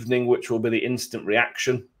Saturday evening, which will be the instant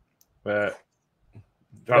reaction. I've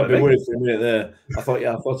been worried for a minute there. I thought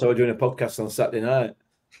I was doing a podcast on Saturday night.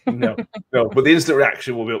 No, but the instant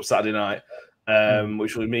reaction will be up Saturday night,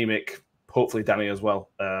 which will be me, Mick, hopefully Danny as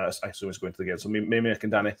well. I assume it's going to the game. So me, Mick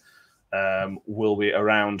and Danny will be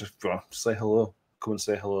around. Say hello. Come and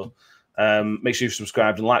say hello. Make sure you've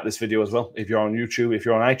subscribed and like this video as well. If you're on YouTube, if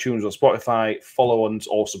you're on iTunes or Spotify, follow on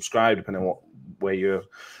or subscribe, depending on what way your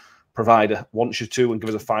provider wants you to, and give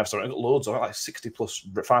us a 5-star. I've got loads of like 60+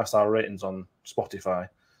 5-star ratings on Spotify.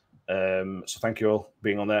 So thank you all for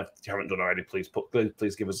being on there. If you haven't done already, please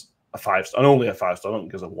give us a 5-star, and only a 5-star. Don't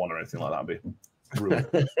give us a 1 or anything like that. That'd be ruined.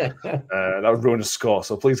 That would ruin a score.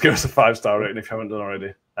 So please give us a 5-star rating if you haven't done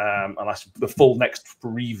already. Unless the full next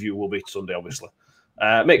review will be Sunday, obviously.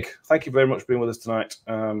 Mick, thank you very much for being with us tonight.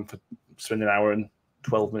 For spending an hour and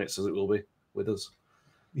 12 minutes, as it will be, with us.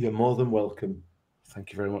 You're more than welcome.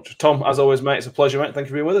 Thank you very much, Tom. As always, mate, it's a pleasure, mate. Thank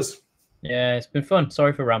you for being with us. Yeah, it's been fun.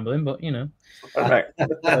 Sorry for rambling, but you know. Okay.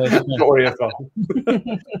 Don't worry at all.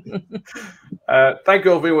 Thank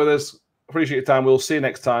you all for being with us. Appreciate your time. We'll see you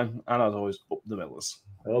next time. And as always, up the Millers.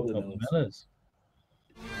 Up the Millers.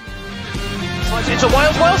 It's a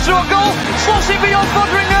wild through a goal, slots it beyond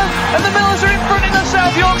Fodringer, and the Millers are in front in the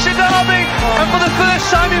South Yorkshire derby. And for the first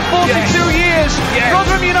time in 42 years,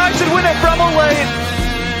 Rotherham United win at Bramall Lane.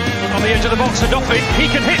 On the edge of the box for Doffin, he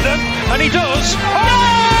can hit them, and he does.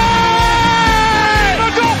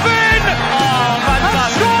 The Doffin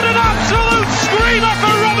has scored an absolute screamer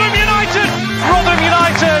for Rotherham United. Rotherham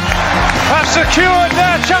United have secured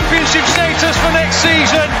their championship status for next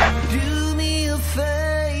season. Do me a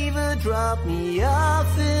favor, drop me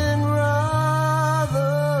off in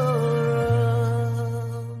Rotherham.